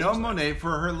Monet. We know Monet for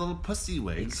her little pussy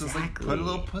wig. Exactly. So it's like, put a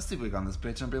little pussy wig on this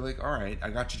bitch and be like, all right, I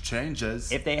got you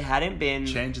changes. If they hadn't been...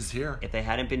 Changes here. If they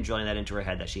hadn't been drilling that into her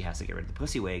head that she has to get rid of the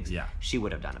pussy wigs, she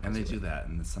would have done it. And they do that.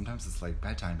 And sometimes it's like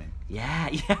bad timing.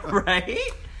 Yeah, right?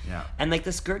 Yeah. And like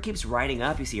the skirt keeps riding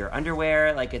up. You see her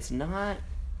underwear. Like, it's not...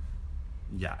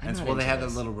 Yeah, and well, they had the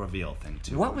little reveal thing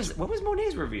too. What was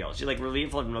Monet's reveal? She like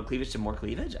revealed from no cleavage to more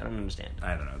cleavage? I don't understand.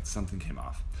 I don't know. Something came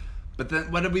off. But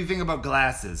then, what did we think about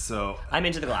glasses? So I'm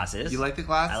into the glasses. You like the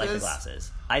glasses? I like the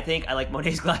glasses. I think I like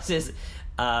Monet's glasses.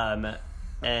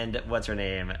 And what's her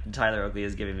name? Tyler Oakley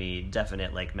is giving me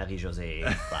definite like Marie-José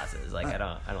glasses. Like I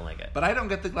don't like it. But I don't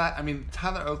get the glass. I mean,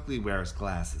 Tyler Oakley wears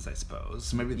glasses, I suppose.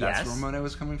 So maybe that's where Monet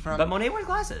was coming from. But Monet wears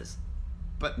glasses.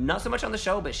 But not so much on the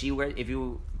show, but she wears if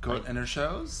you go in her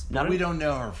shows. We don't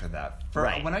know her for that.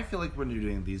 Right. When I feel like when you're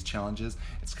doing these challenges,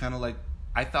 it's kind of like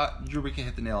I thought Eureka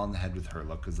hit the nail on the head with her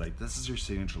look because like this is your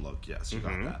signature look. Yes, you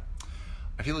got that.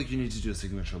 I feel like you need to do a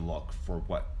signature look for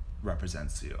what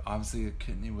represents you. Obviously, a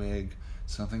kidney wig,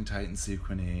 something tight and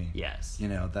sequiny. Yes, you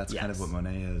know that's kind of what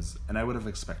Monet is, and I would have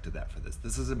expected that for this.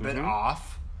 This is a bit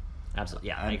off. Absolutely,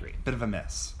 yeah, I agree. Bit of a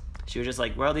miss. She was just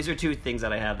like, well, these are two things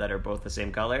that I have that are both the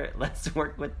same color. Let's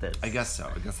work with this. I guess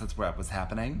so. I guess that's what was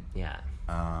happening. Yeah.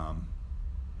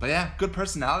 But yeah, good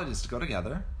personalities to go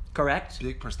together. Correct.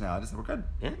 Big personalities. We're good.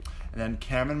 Yeah. And then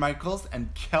Cameron Michaels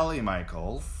and Kelly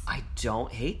Michaels. I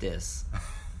don't hate this.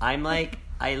 I'm like,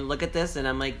 I look at this and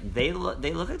I'm like, they look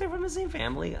like they're from the same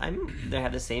family. They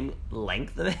have the same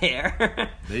length of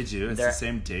hair. They do. It's the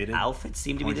same dated. Outfits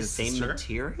seem to be the same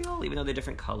material, even though they're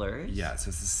different colors. Yeah, so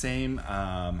it's the same.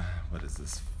 What is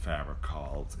this fabric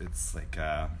called? It's like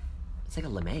a. It's like a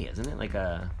lame, isn't it? Like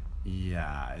a.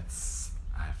 Yeah,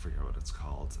 I forget what it's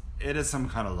called. It is some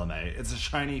kind of lame. It's a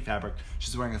shiny fabric.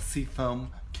 She's wearing a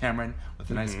seafoam Cameron with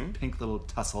a nice pink little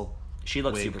tussle. She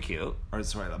looks wig. super cute. Or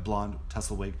sorry, a blonde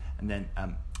tussle wig. And then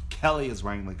Kelly is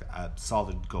wearing like a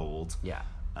solid gold. Yeah.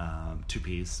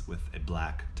 Two-piece with a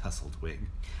black tussled wig.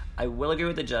 I will agree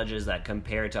with the judges that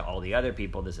compared to all the other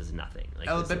people, this is nothing. Like,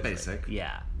 A bit basic. Like,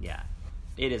 yeah.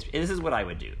 It is. This is what I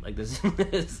would do. Like this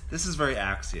is. This is very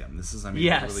Axiom. This is, I mean,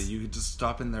 Yes. literally, you could just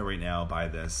stop in there right now, buy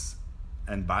this,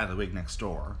 and buy the wig next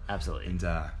door. Absolutely. And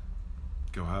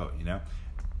go out, you know?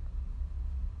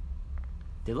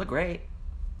 They look great.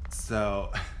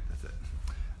 So, that's it.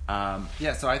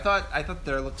 Yeah, so I thought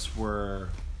their looks were...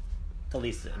 The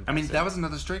least impressive. I mean, that was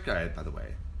another straight guy, by the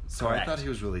way. So Correct. I thought he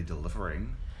was really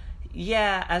delivering.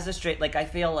 Yeah, as a straight, like, I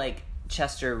feel like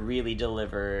Chester really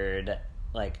delivered,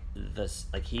 like, this,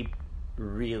 like, he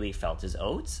really felt his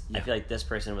oats. Yeah. I feel like this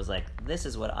person was like, this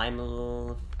is what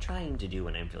I'm trying to do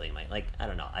when I'm feeling my, like, I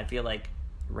don't know. I feel like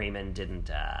Raymond didn't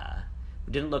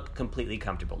look completely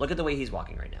comfortable. Look at the way he's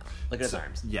walking right now. Look at his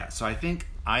arms. Yeah, so I think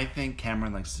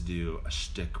Cameron likes to do a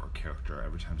shtick or character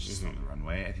every time she's on the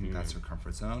runway. I think that's her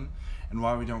comfort zone. And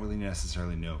while we don't really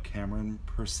necessarily know Cameron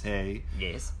per se,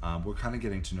 Yes. we're kind of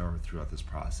getting to know her throughout this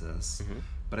process.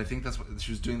 But I think that's what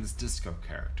she was doing, this disco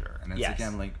character, and it's Yes.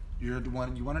 again like you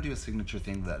want to do a signature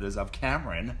thing that is of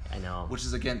Cameron. I know. Which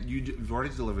is again you've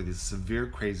already delivered these severe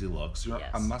crazy looks. You're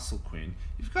a muscle queen.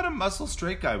 You've got a muscle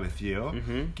straight guy with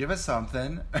you. Give us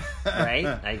something. Right?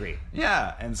 I agree.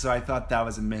 Yeah, and so I thought that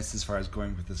was a miss as far as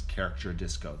going with this character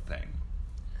disco thing.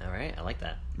 All right, I like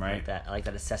that. Right? I like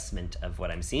that assessment of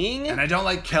what I'm seeing. And I don't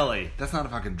like Kelly. That's not a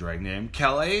fucking drag name.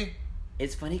 Kelly?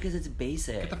 It's funny because it's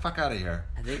basic. Get the fuck out of here.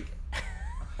 I think...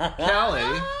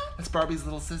 Kelly? That's Barbie's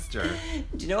little sister.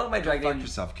 Do you know what my drag name... Fuck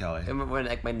yourself, Kelly. I remember when,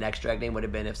 like, my next drag name would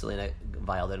have been if Selena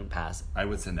VYLE didn't pass. I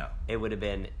would say no. It would have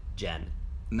been Jen.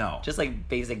 No. Just like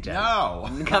basic Jen. No.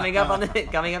 Coming up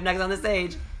next on the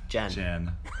stage, Jen.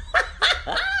 Jen.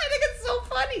 I think it's so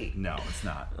funny. No, it's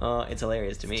not. Oh, it's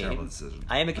hilarious to me. Terrible decision.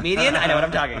 I am a comedian. I know what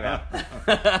I'm talking about.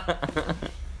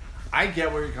 I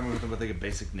get where you're coming with like a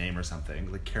basic name or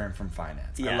something, like Karen from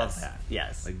finance. Yes. I love that.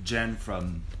 Yes. Like Jen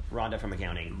from Rhonda from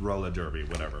accounting. roller derby,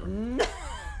 whatever.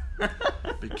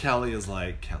 But Kelly is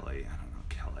like Kelly. I don't know,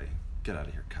 Kelly. Get out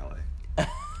of here, Kelly.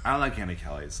 I don't like any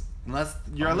Kellys. Unless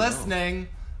you're listening.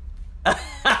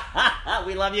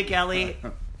 We love you, Kelly.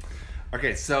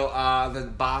 Okay, so the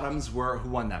bottoms were who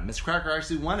won that? Miss Cracker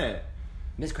actually won it.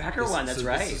 Miss Cracker won. That's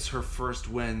right. This is her first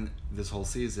win this whole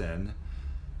season,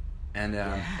 and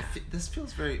this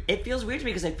feels very. It feels weird to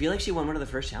me because I feel like she won one of the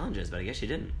first challenges, but I guess she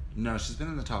didn't. No, she's been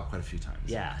in the top quite a few times.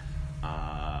 Yeah.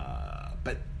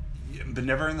 But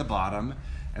never in the bottom,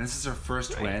 and this is her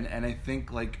first win, and I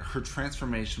think like her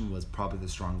transformation was probably the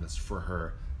strongest for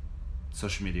her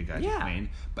social media guide queen,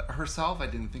 but herself I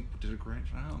didn't think did a great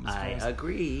job. I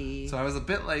agree. So I was a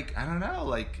bit like, I don't know,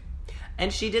 like...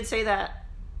 And she did say that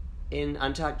in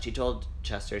Untucked. She told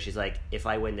Chester, she's like, if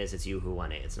I win this, it's you who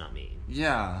won it, it's not me.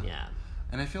 Yeah. Yeah.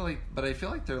 And I feel like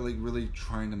they're like really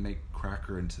trying to make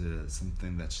Cracker into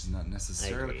something that she's not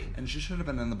necessarily. And she should have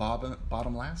been in the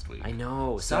bottom last week. I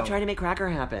know. Stop trying to make Cracker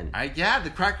happen.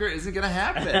 The Cracker isn't going to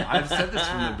happen. I've said this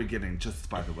from the beginning, just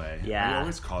by the way. Yeah. I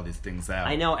always call these things out.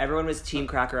 I know. Everyone was Team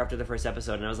Cracker after the first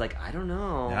episode, and I was like, I don't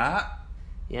know. Yeah.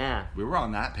 Yeah. We were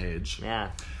on that page.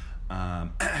 Yeah.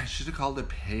 Should have called it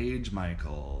Paige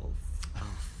Michaels. Oh,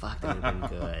 fuck. That would have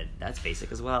been good. That's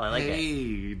basic as well. I like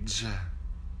Paige.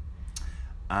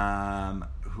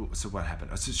 So what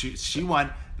happened? So she won.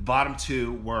 The bottom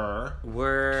two were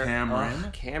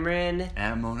Cameron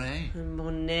and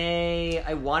Monet.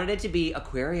 I wanted it to be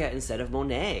Aquaria instead of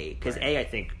Monet because I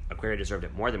think Aquaria deserved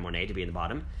it more than Monet to be in the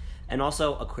bottom, and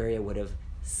also Aquaria would have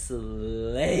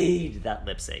slayed that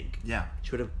lip sync. Yeah,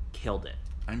 she would have killed it.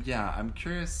 I'm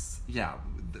curious. Yeah,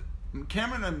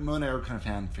 Cameron and Monet are kind of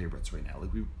fan favorites right now.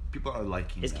 Like people are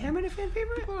liking. Is Cameron a fan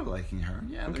favorite? People are liking her.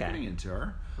 Yeah, they're getting into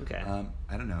her. Okay.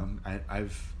 I don't know.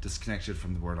 I've disconnected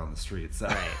from the word on the street. So.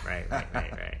 Right.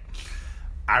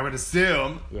 I would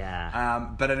assume. Yeah.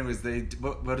 But anyways,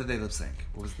 what did they lip sync?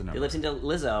 What was the number? They lip synced to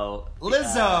Lizzo.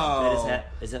 Lizzo.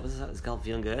 Is that it's called?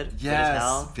 Feeling Good.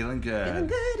 Yes. Feeling Good. Feeling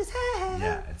good as hell.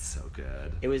 Yeah, it's so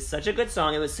good. It was such a good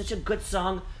song. It was such a good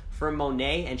song for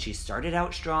Monet, and she started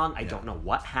out strong. I don't know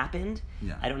what happened.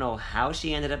 Yeah. I don't know how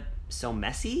she ended up so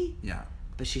messy. Yeah.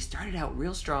 But she started out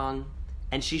real strong,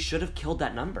 and she should have killed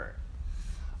that number.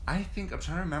 I think, I'm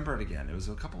trying to remember it again. It was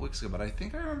a couple weeks ago, but I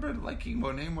think I remember liking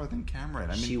Monet more than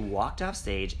Cameron. She walked off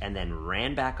stage and then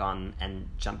ran back on and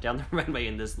jumped down the runway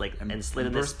in this, like, and slid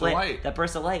in this split. That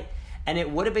burst of light. And it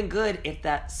would have been good if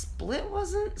that split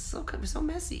wasn't so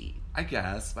messy. I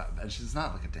guess, but she's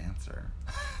not like a dancer.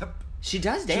 She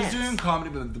does dance. She was doing comedy,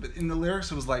 but in the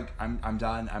lyrics it was like, I'm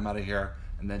done, I'm out of here.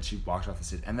 And then she walked off the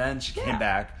stage. And then she came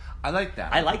back. I like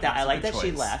that. I like that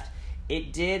she left.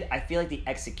 It did. I feel like the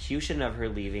execution of her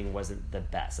leaving wasn't the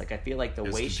best. Like, I feel like the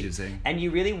way confusing. And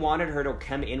you really wanted her to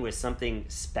come in with something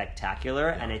spectacular.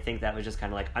 Yeah. And I think that was just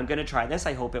kind of like, I'm going to try this.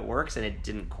 I hope it works. And it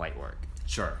didn't quite work.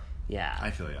 Sure. Yeah.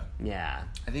 I feel you. Yeah.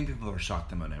 I think people were shocked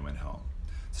that Monet went home.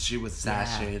 So she was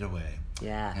sashayed away.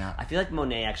 Yeah. I feel like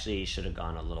Monet actually should have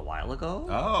gone a little while ago.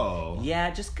 Oh.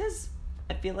 Yeah, just because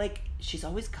I feel like she's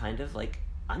always kind of like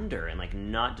under and like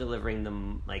not delivering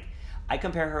them. Like, I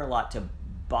compare her a lot to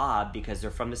Bob because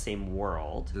they're from the same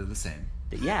world. They're the same.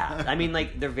 Yeah. I mean,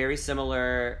 like, they're very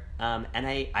similar. And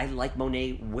I like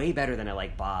Monet way better than I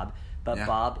like Bob. But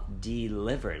Bob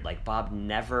delivered. Like, Bob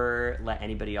never let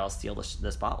anybody else steal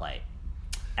the spotlight.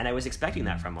 And I was expecting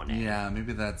that from Monet. Yeah,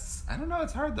 maybe that's... I don't know,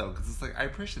 it's hard, though. Because it's like, I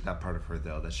appreciate that part of her,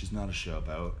 though. That she's not a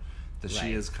show-about. That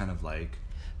she is kind of like...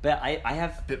 But I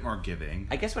have... a bit more giving.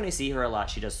 I guess when I see her a lot,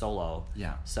 she does solo.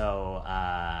 Yeah. So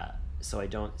I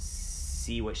don't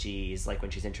see what she's like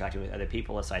when she's interacting with other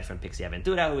people, aside from Pixie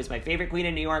Aventura, who is my favorite queen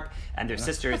in New York, and they're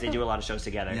sisters. They do a lot of shows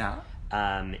together.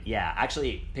 Yeah.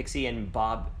 Actually, Pixie and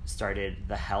Bob started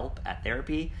The Help at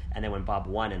therapy, and then when Bob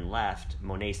won and left,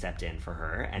 Monet stepped in for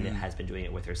her, and it has been doing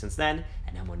it with her since then.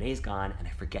 And now Monet's gone, and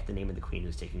I forget the name of the queen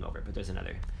who's taking over, but there's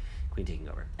another queen taking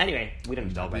over. Anyway, we don't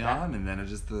need to talk about that. And then it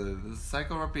just the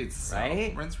cycle repeats.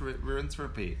 Right? So, rinse,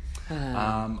 repeat.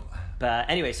 But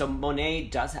anyway, so Monet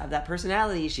does have that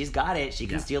personality. She's got it. She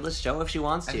can steal the show if she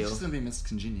wants to. I think she's going to be Miss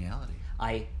Congeniality.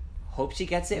 I hope she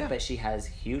gets it, but she has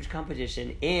huge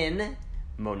competition in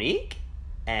Monique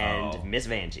and Miss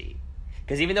Vanjie.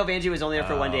 Because even though Vanjie was only there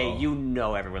for one day, you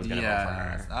know everyone's going to vote for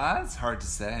her. That's hard to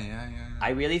say. Yeah.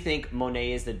 I really think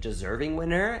Monet is the deserving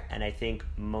winner, and I think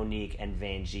Monique and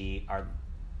Vanjie are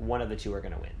one of the two are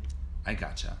going to win. I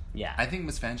gotcha. Yeah. I think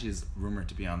Miss Vanjie is rumored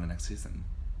to be on the next season.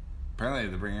 Apparently,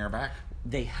 they're bringing her back.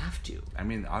 They have to. I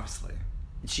mean, obviously.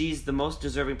 She's the most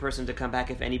deserving person to come back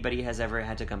if anybody has ever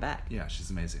had to come back. Yeah, she's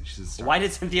amazing. She's a star. Why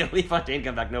did Cynthia Lee Fontaine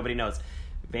come back? Nobody knows.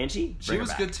 Vanjie? She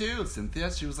was good too.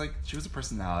 Cynthia, she was a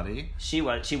personality. She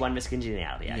won Miss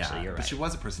Congeniality, actually. You're right. But she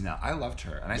was a personality. I loved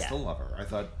her, and I still love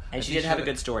her. And she did have a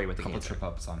good story with the cancer. A couple trip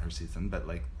ups on her season, but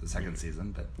like the second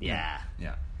season. But yeah.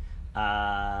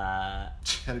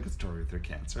 She had a good story with her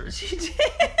cancer. She did.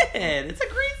 It's a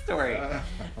great story.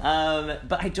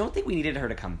 But I don't think we needed her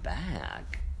to come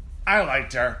back. I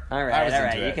liked her. All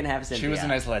right. You can have Cynthia. She was a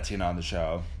nice Latina on the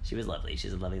show. She was lovely.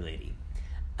 She's a lovely lady.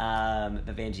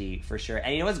 But Vanjie, for sure.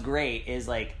 And you know what's great is,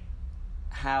 like,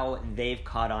 how they've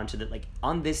caught on to the, like,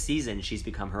 on this season, she's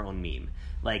become her own meme.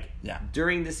 Like,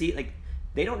 during the season, like,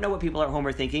 they don't know what people at home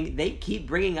are thinking. They keep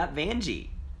bringing up Vanjie.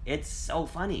 It's so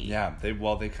funny. Yeah, they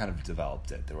kind of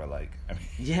developed it. They were like, I mean...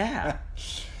 Yeah.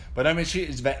 But, I mean,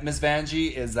 Miss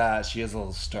Vanjie is, she is a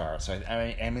little star. So,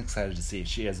 I'm excited to see if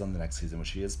she is on the next season, which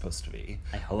she is supposed to be.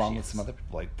 Along with some other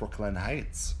people, like Brooklyn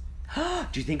Heights.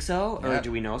 Do you think so? Or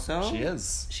do we know so? She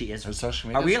is. She is. Her social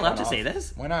media. Are we allowed to say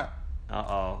this? Why not?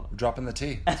 Uh-oh. We're dropping the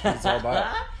tea. That's what it's all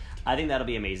about. I think that'll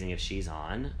be amazing if she's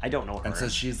on. I don't know her. And so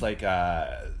she's like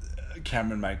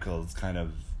Cameron Michaels kind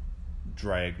of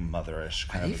drag motherish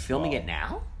kind of. Are they filming it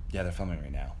now? Yeah, they're filming right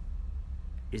now.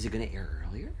 Is it going to air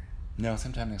earlier? No,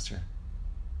 sometime next year.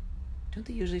 Don't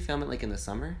they usually film it like in the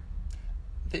summer?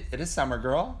 It is summer,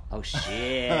 girl. Oh, shit.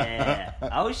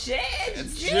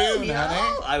 It's June, honey.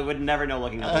 I would never know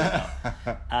looking up.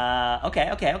 Okay.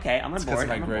 I'm on board. It's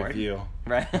my great view.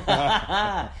 Right.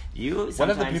 You sometimes what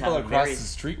are the people have across the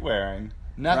street wearing?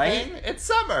 Nothing. Right? It's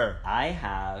summer. I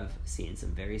have seen some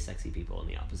very sexy people in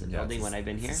the opposite building when I've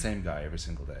been here. It's the same guy every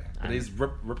single day. But he's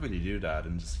rippity doo dad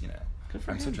and just, Good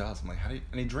for him. I'm so jealous. I'm like, how do you...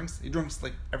 And he drinks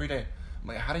like every day. I'm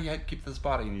like, how do you keep this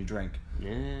body and you drink?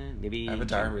 Yeah, maybe... I have a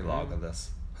diary log of this.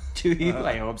 Do you?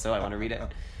 I hope so. I want to read it.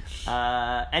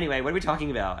 Anyway, what are we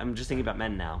talking about? I'm just thinking about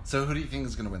men now. So who do you think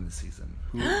is going to win this season?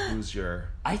 Who's your...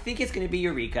 I think it's going to be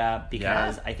Eureka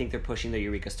because I think they're pushing the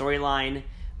Eureka storyline.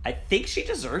 I think she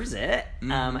deserves it.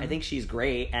 Mm-hmm. I think she's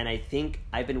great. And I think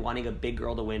I've been wanting a big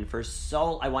girl to win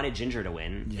I wanted Ginger to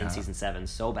win in season 7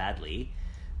 so badly.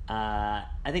 I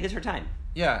think it's her time.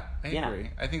 Yeah, I agree.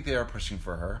 I think they are pushing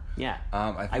for her. Yeah.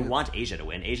 I want Asia to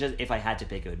win. Asia, if I had to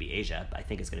pick, it would be Asia, but I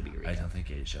think it's going to be Eureka. I don't think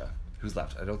Asia. Who's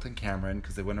left? I don't think Cameron,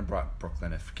 because they wouldn't have brought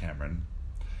Brooklyn if Cameron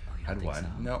had won. So?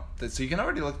 No. So you can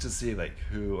already look to see like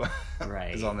who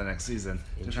is on the next season.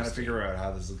 They're trying to figure out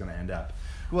how this is going to end up.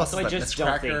 Who else? So I just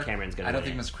don't think Cameron's going to win. I don't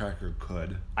think Miss Cracker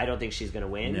could. I don't think she's going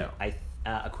to win. No.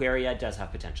 Aquaria does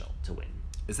have potential to win.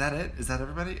 Is that it? Is that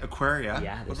everybody? Aquaria?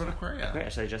 Yeah. What about Aquaria?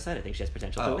 Aquaria, so I just said, I think she has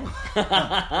potential to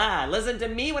win. Listen to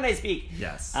me when I speak.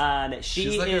 Yes.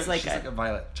 She's like a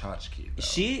Violet Chachki, though.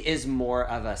 She is more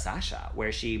of a Sasha,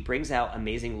 where she brings out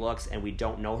amazing looks, and we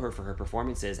don't know her for her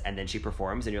performances, and then she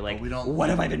performs, and you're like, what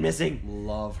have I been missing?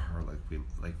 Love her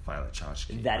like Violet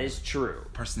Chachki. That is true.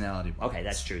 Personality. Okay,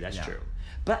 that's true. That's true.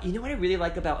 But you know what I really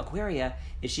like about Aquaria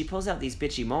is she pulls out these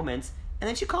bitchy moments, and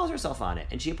then she calls herself on it,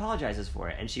 and she apologizes for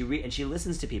it, and she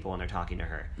listens to people when they're talking to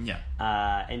her. Yeah.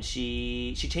 And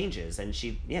she changes, and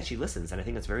she listens, and I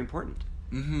think that's very important.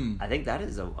 Mm-hmm. I think that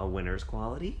is a winner's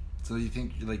quality. So you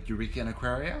think like Eureka and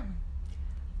Aquaria?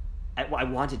 I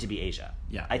want it to be Asia.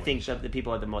 Yeah. I think that the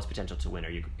people who have the most potential to win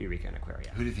are Eureka and Aquaria.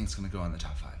 Who do you think is going to go in the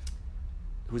top 5?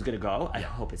 Who's gonna go? I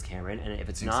hope it's Cameron, and if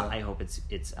it's not, I hope it's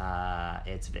I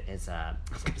was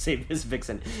gonna say Miss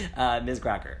Vixen, Ms.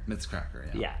 Cracker. Ms. Cracker,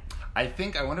 yeah. Yeah.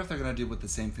 I wonder if they're gonna do with the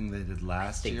same thing they did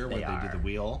last year, where they did the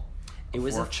wheel. It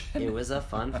was a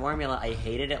fun formula. I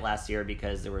hated it last year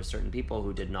because there were certain people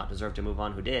who did not deserve to move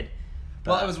on who did.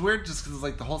 Well, it was weird just because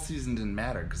like the whole season didn't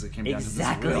matter because it came down to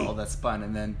this wheel that spun,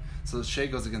 and then so Shay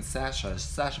goes against Sasha.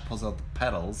 Sasha pulls out the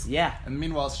pedals. Yeah. And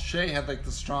meanwhile, Shay had like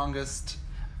the strongest.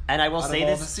 And I will say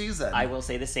this. The season. I will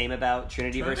say the same about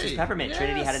Trinity versus Peppermint. Yes.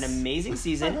 Trinity had an amazing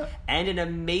season and an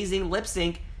amazing lip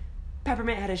sync.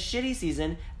 Peppermint had a shitty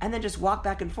season and then just walked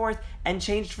back and forth and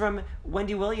changed from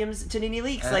Wendy Williams to Nene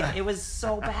Leakes. Like, it was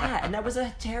so bad. And that was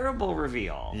a terrible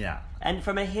reveal. Yeah. And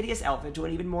from a hideous outfit to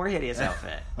an even more hideous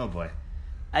outfit. Oh, boy.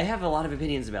 I have a lot of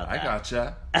opinions about that. I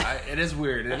gotcha. It is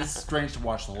weird. It is strange to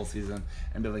watch the whole season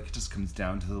and be like, it just comes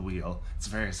down to the wheel. It's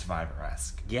very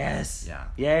Survivor-esque. Yes. Yeah.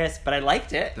 Yes, but I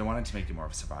liked it. They wanted to make it more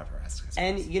of a Survivor-esque.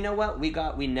 And you know what?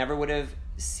 We never would have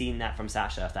seen that from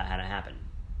Sasha if that hadn't happened.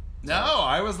 No,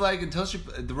 I was like, until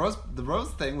the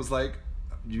rose thing was like,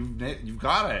 you've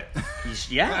got it.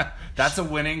 Yeah. That's a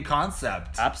winning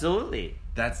concept. Absolutely.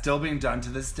 That's still being done to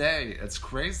this day. It's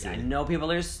crazy. I know people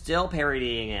are still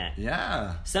parodying it.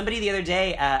 Yeah. Somebody the other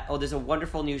day there's a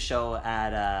wonderful new show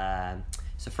at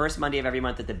it's the first Monday of every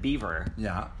month at the Beaver.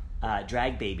 Yeah.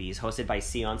 Drag Babies, hosted by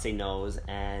Beyonce Knows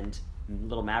and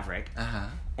Little Maverick. Uh-huh.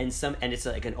 And it's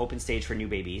like an open stage for new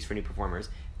babies, for new performers.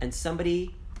 And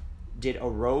somebody did a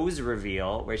Rose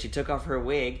reveal where she took off her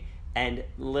wig and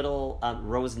little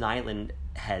Rose Nyland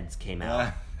heads came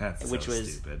out. That's which so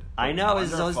was stupid. I know, it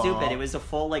was so stupid. It was a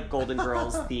full like Golden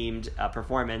Girls themed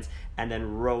performance, and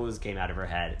then Rose came out of her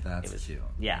head. That's cute.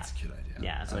 Yeah, that's a cute idea.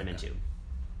 Yeah, that's what I'm into.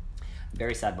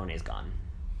 Very sad Monet's gone.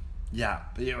 Yeah,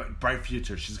 but bright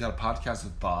future. She's got a podcast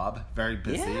with Bob. Very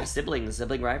busy. Yeah,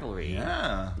 sibling rivalry.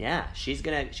 Yeah, yeah. She's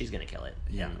gonna kill it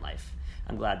in life.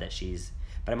 I'm glad that she's.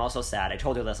 But I'm also sad. I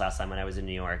told her this last time when I was in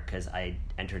New York because I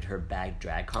entered her bag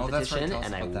drag competition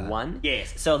and I won.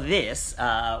 Yes. So this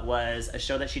was a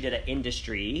show that she did at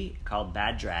Industry called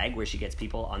Bad Drag, where she gets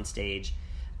people on stage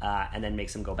and then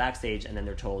makes them go backstage, and then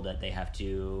they're told that they have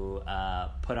to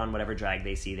put on whatever drag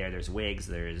they see there. There's wigs,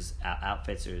 there's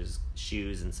outfits, there's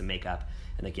shoes, and some makeup,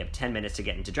 and like you have 10 minutes to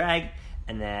get into drag.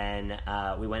 And then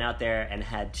we went out there and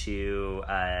had to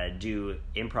do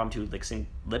impromptu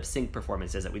lip sync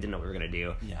performances that we didn't know what we were going to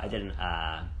do. Yeah. I did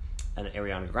an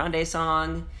Ariana Grande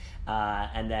song,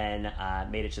 and then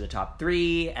made it to the top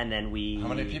 3. And then How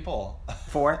many people?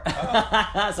 4.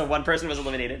 So one person was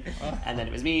eliminated, and then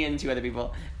it was me and 2 other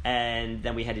people. And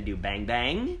then we had to do Bang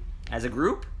Bang as a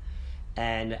group,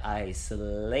 and I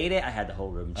slayed it. I had the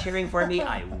whole room cheering for me.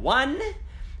 I won.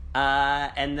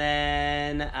 And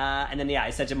then I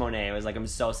said to Monet, I was like, I'm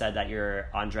so sad that you're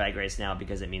on Drag Race now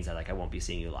because it means that like I won't be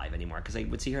seeing you live anymore, because I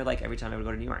would see her like every time I would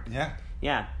go to New York.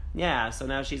 Yeah. So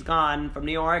now she's gone from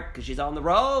New York because she's on the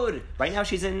road. Right now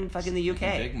she's in fucking the UK.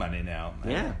 Big money now.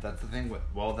 Yeah, that's the thing.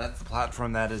 That's the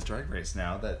platform that is Drag Race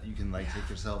now, that you can like take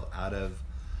yourself out of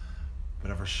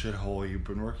whatever shithole you've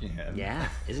been working in. Yeah,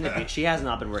 isn't it? She has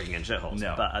not been working in shitholes,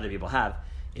 no, but other people have.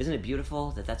 Isn't it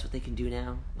beautiful that that's what they can do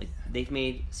now? Like, they've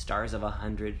made stars of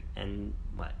 10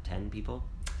 people?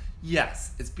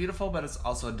 Yes, it's beautiful, but it's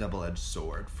also a double-edged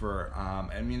sword for,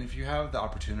 I mean, if you have the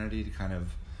opportunity to kind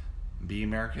of be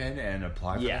American and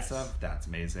apply for that stuff, that's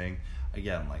amazing.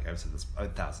 Again, like, I've said this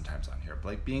 1,000 times on here, but,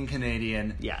 like, being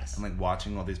Canadian, and, like,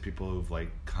 watching all these people who've, like,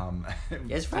 come,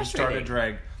 it's frustrating. started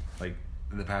drag, like,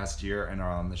 in the past year and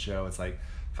are on the show, it's like,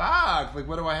 fuck, like,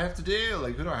 what do I have to do?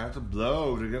 Like, who do I have to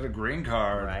blow to get a green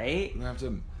card? Right? Who do I have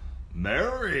to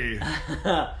marry?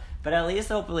 But at least,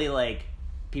 hopefully, like,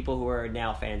 people who are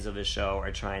now fans of the show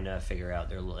are trying to figure out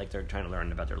they're trying to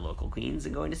learn about their local queens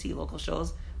and going to see local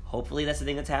shows. Hopefully that's the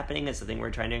thing that's happening. It's the thing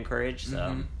we're trying to encourage.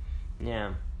 So,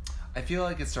 yeah. I feel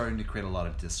like it's starting to create a lot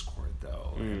of discord,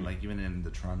 though. And, like, even in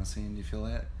the Toronto scene, do you feel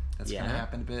it? That's kind of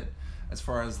happened a bit. as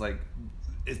far as like,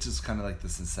 it's just kind of like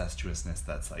this incestuousness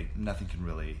that's like nothing can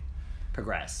really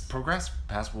progress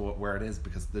past where it is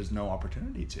because there's no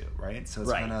opportunity to, right? So it's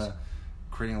Right. kind of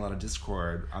creating a lot of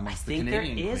discord amongst the I think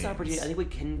Canadian there is queens. opportunity. I think we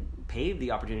can pave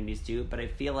the opportunities to, but I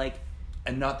feel like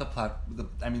And not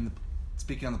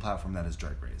speaking on the platform that is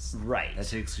Drag Race. Right. That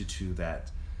takes you to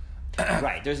that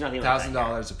right. There's nothing like that here.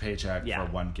 $1,000 a paycheck Yeah.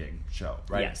 for one gig show,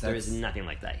 right? Yes, there is nothing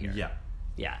like that here. Yeah.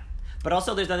 Yeah. But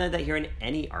also, there's nothing like that here in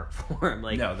any art form.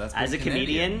 Like, No, that's as a being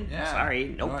Canadian. comedian, Yeah. sorry, You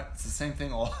know nope. what? It's the same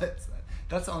thing.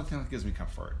 That's the only thing that gives me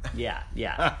comfort. Yeah.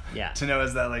 To know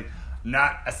is that like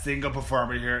not a single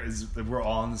performer here is we're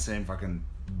all in the same fucking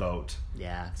boat.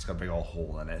 Yeah. It's got a big old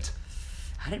hole in it.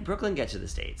 How did Brooklyn get to the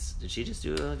States? Did she just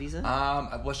do a visa?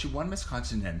 Well, she won Miss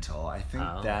Continental. I think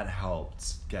Oh. that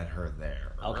helped get her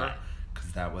there. Okay.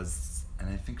 Because that was, and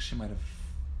I think she might have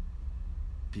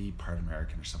be part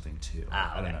American or something too. Okay.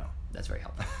 I don't know. That's very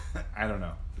helpful. I don't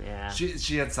know. Yeah.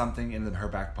 She had something in her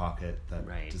back pocket that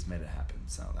Right. just made it happen.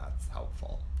 So that's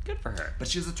helpful. Good for her. But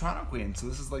she's a Toronto queen, so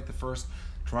this is like the first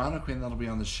Toronto queen that'll be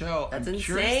on the show. That's I'm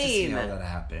curious to see insane. how that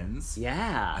happens.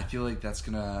 Yeah. I feel like that's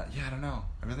gonna. Yeah, I don't know.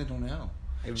 I really don't know.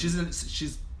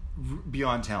 She's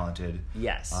beyond talented.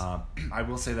 Yes. I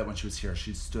will say that when she was here,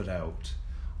 she stood out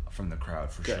from the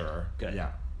crowd for Good. sure. Good.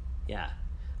 Yeah. Yeah.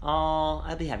 Oh,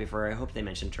 I'd be happy for her. I hope they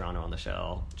mention Toronto on the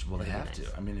show. Well, they That'd have be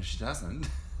nice. to. I mean, if she doesn't.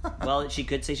 Well, she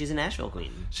could say she's a Nashville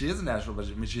queen. She is a Nashville, but I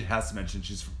mean, she has to mention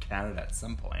she's from Canada at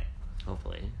some point.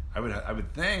 Hopefully. I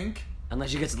would think.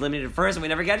 Unless she gets eliminated first and we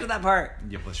never get to that part.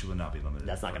 Yeah, but she will not be limited.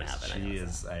 That's not gonna first. happen, I She know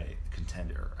is a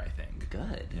contender, I think.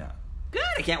 Good. Yeah. Good.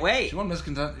 I can't wait. She won Miss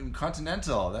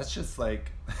Continental. That's just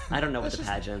like. I don't know what that's the just-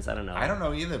 pageants. I don't know. I don't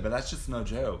know either, but that's just no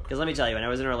joke. Because let me tell you, when I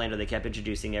was in Orlando, they kept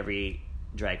introducing every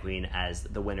drag queen as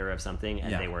the winner of something,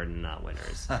 and Yeah. they were not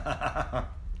winners.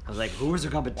 I was like, who was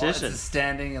their Well, competition? it's a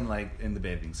standing and like in the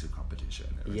bathing suit competition.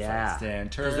 It was Yeah. like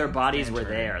stand, turn. Because their bodies stand, were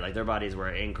turn. there. Like, their bodies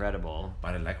were incredible.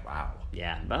 But I'm like, wow.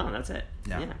 Yeah. Boom. That's it.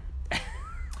 Yeah.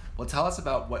 Well, tell us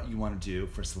about what you want to do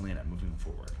for Selena moving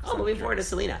forward. Oh, moving forward to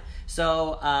Selena.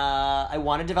 So I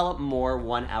want to develop more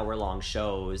 1 hour long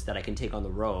shows that I can take on the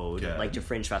road, Good. like to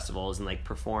fringe festivals and like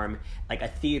perform like a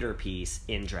theater piece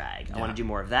in drag. I Yeah. want to do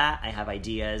more of that. I have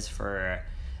ideas for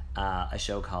a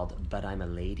show called But I'm a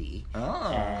Lady.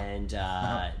 Oh. And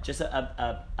just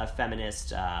a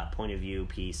feminist point of view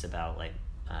piece about like,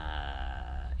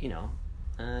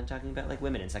 talking about like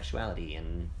women and sexuality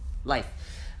and life.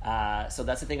 So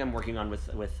that's the thing I'm working on with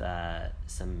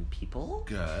some people.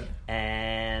 Good.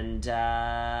 And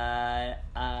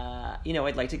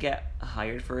I'd like to get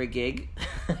hired for a gig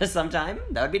sometime.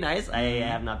 That would be nice. I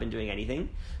have not been doing anything,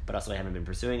 but also I haven't been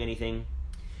pursuing anything.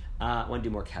 I want to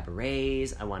do more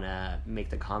cabarets. I want to make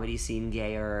the comedy scene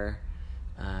gayer.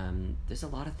 There's a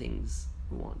lot of things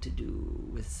I want to do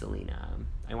with Selena.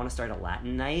 I want to start a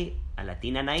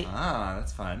Latina night. Ah,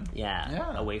 that's fun.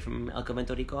 Yeah. Away from El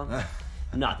Convento Rico.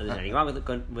 Not that there's anything wrong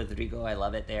with Rico. I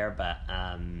love it there, but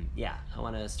I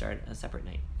want to start a separate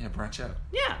night. Yeah, branch out.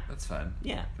 Yeah. That's fun.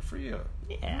 Yeah. Good for you.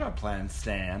 Yeah. You got a plan,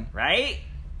 Stan. Right?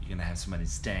 You're gonna have so many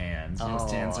stands. You know what Oh.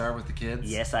 stands are with the kids?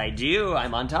 Yes, I do.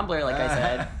 I'm on Tumblr, like I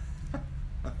said.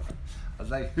 I was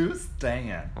like, who's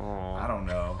Stan? Oh. I don't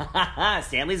know.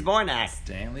 Stanley's Bornak.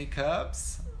 Stanley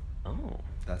Cups? Oh,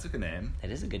 That's a good name.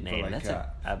 that is a good name. like, That's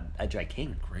a drag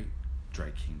king. Great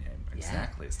drag king name.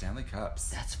 Exactly. Stanley Cups.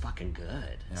 That's fucking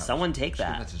good. Yeah, Someone take should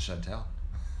that. Give that to Chantel.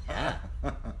 Yeah.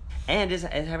 And is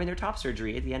having their top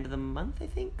surgery at the end of the month, I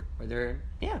think. Or they're,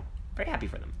 very happy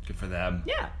for them. Good for them.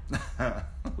 Yeah.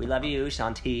 We love you,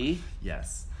 Shanti.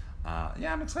 Yes.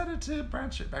 I'm excited to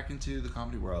branch it back into the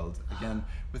comedy world again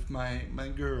with my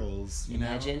girls. You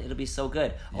Imagine, know? it'll be so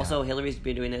good. Yeah. Also, Hillary's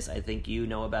been doing this. I think you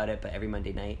know about it, but every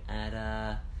Monday night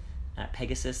at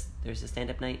Pegasus, there's a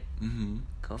stand-up night. Mm-hmm.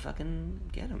 Go fucking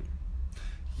get them.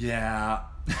 Yeah.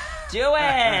 Do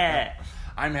it!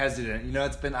 I'm hesitant. You know,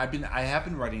 I have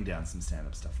been writing down some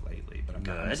stand-up stuff lately, but I'm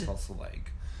Good. also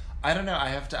like, I don't know.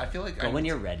 I feel like Go when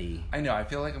you're ready. I know. I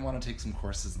feel like I want to take some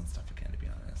courses and stuff again. To be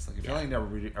honest, like I feel like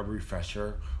I need a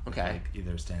refresher. With Okay. like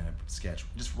either stand-up, sketch,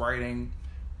 just writing.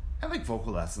 I like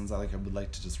vocal lessons. I would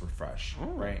like to just refresh. Oh,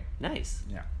 Right. Nice.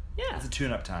 Yeah. Yeah. It's a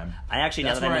tune-up time. I actually,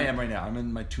 That's now that where I I'm am right now. I'm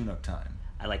in my tune-up time.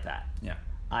 I like that. Yeah.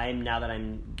 Now that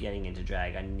I'm getting into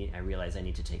drag, I realize I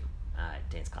need to take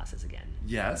dance classes again.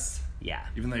 Yes. Yeah.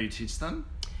 Even though you teach them.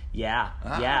 Yeah,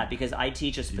 Ah. yeah, because I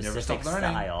teach a never specific stop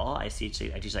learning. style. I teach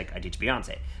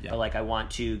Beyonce, Yeah. but like I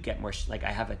want to get more. Like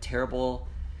I have a terrible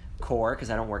core because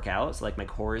I don't work out, so like my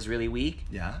core is really weak.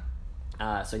 Yeah.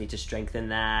 So I need to strengthen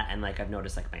that, and like I've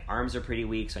noticed like my arms are pretty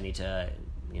weak, so I need to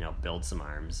build some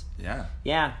arms. Yeah.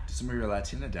 Yeah. Do some of your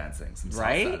Latina dancing. Some salsa.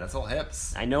 Right? That's all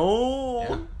hips. I know.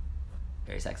 Yeah.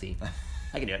 Very sexy.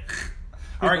 I can do it.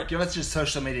 All right, give us your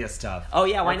social media stuff. Oh,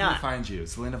 yeah, why Where not? can we find you?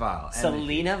 Selena VYLE.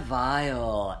 Selena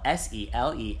VYLE.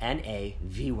 SELENA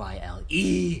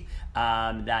VYLE.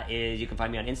 That is, you can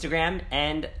find me on Instagram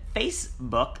and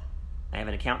Facebook. I have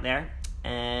an account there.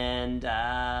 And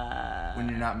when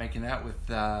you're not making out with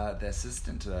the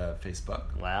assistant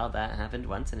Facebook. Well, that happened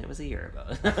once, and it was a year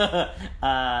ago.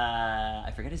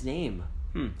 I forget his name.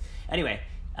 Anyway,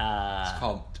 Just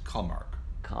call Mark.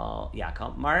 Call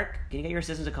Mark. Can you get your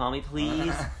assistant to call me,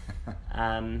 please?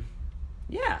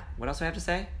 Yeah. What else do I have to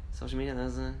say? Social media.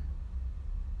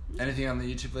 Anything on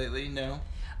the YouTube lately? No.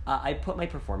 I put my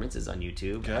performances on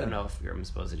YouTube. Good. I don't know if I'm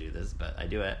supposed to do this, but I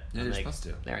do it. Yeah, you're supposed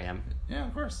to. There I am. Yeah,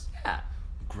 of course. Yeah.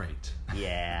 Great.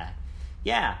 Yeah.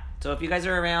 Yeah. So if you guys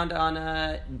are around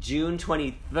on June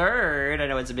 23rd, I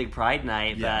know it's a big Pride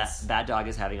night, Yes. but Bad Dog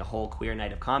is having a whole queer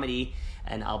night of comedy,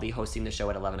 and I'll be hosting the show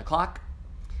at 11 o'clock.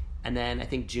 And then I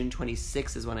think June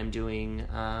 26th is when I'm doing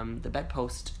the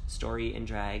Bedpost Story in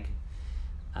Drag.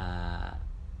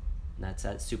 That's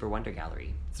at Super Wonder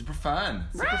Gallery. Super fun.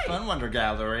 Right. Super fun Wonder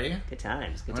Gallery. Good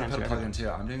times. Good I'm times. going to put a for plug in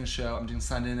everyone. too. I'm doing a show. I'm doing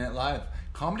Sunday Night Live.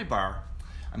 Comedy Bar.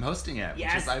 I'm hosting it.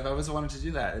 Yes. Which is, I've always wanted to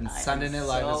do that. And Sunday Night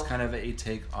Live is kind of a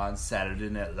take on Saturday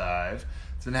Night Live.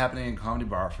 It's been happening in Comedy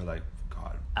Bar for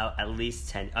At least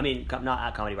 10. I mean, not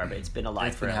at Comedy Bar, but it's been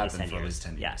alive for at least 10 years. for at least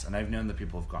 10 years. Yeah. And I've known the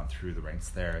people who've gone through the ranks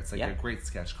there. It's like a great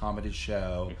sketch comedy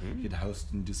show. You get to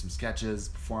host and do some sketches,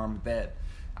 perform a bit.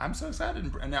 I'm so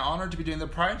excited and honored to be doing the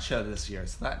Pride show this year.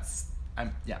 So that's a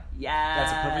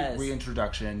perfect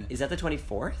reintroduction. Is that the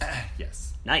 24th?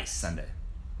 Yes. Nice. Sunday.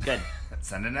 Good.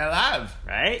 Sunday Night Live.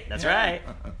 Right? That's right.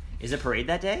 Is it parade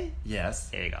that day? Yes.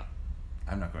 There you go.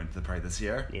 I'm not going to the Pride this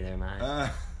year. Neither am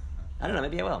I. I don't know.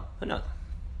 Maybe I will. Who knows?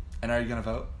 And are you going to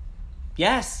vote?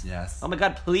 Yes. Yes. Oh my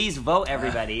God! Please vote,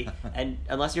 everybody. And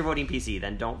unless you're voting PC,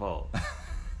 then don't vote.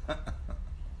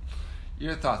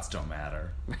 Your thoughts don't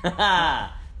matter.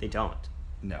 They don't.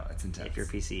 No, it's intense. If you're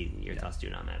PC, your thoughts do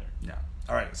not matter. No.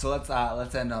 All right. So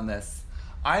let's end on this.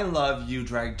 I love you,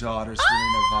 drag daughter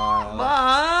Selena VYLE.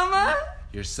 Mom.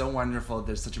 You're so wonderful.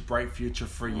 There's such a bright future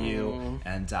for you.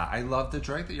 And I love the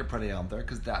drag that you're putting out there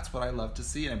because that's what I love to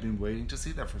see. And I've been waiting to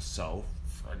see that for so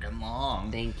friggin'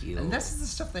 long. Thank you. And this is the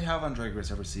stuff they have on Drag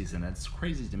Race every season. It's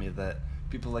crazy to me that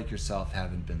people like yourself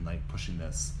haven't been pushing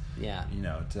this. Yeah.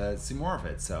 To see more of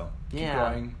it. So keep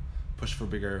Yeah. going. Push for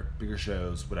bigger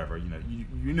shows, whatever.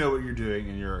 You know what you're doing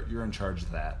and you're in charge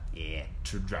of that. Yeah.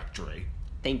 Trajectory.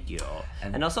 Thank you.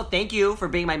 And also thank you for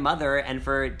being my mother and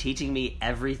for teaching me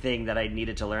everything that I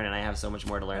needed to learn, and I have so much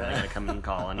more to learn that I'm going to come and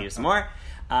call on you some more.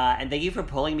 And thank you for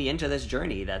pulling me into this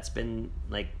journey that's been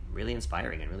really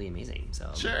inspiring and really amazing.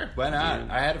 So Sure, why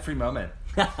not? I had a free moment.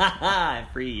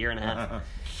 Free year and a half.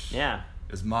 Yeah.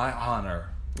 It was my honor.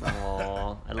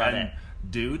 Oh, I love and it.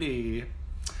 Duty.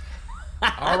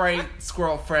 All right,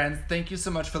 squirrel friends, thank you so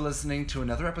much for listening to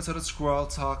another episode of Squirrel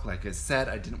Talk. Like I said,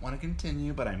 I didn't want to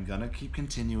continue, but I'm gonna keep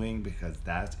continuing because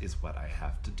that is what I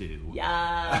have to do.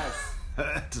 Yes.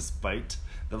 Despite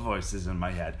the voices in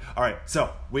my head. All right,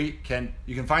 so you can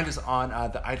find us on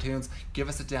the iTunes. Give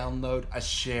us a download, a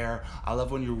share. I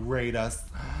love when you rate us,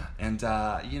 and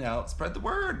spread the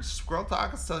word. Squirrel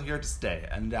Talk is still here to stay,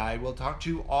 and I will talk to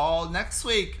you all next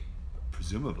week,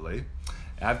 presumably.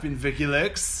 I've been Vicky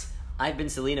Licks. I've been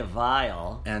Selena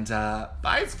VYLE. And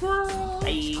bye, squirrel.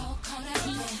 Bye.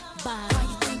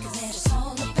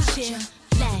 Chill.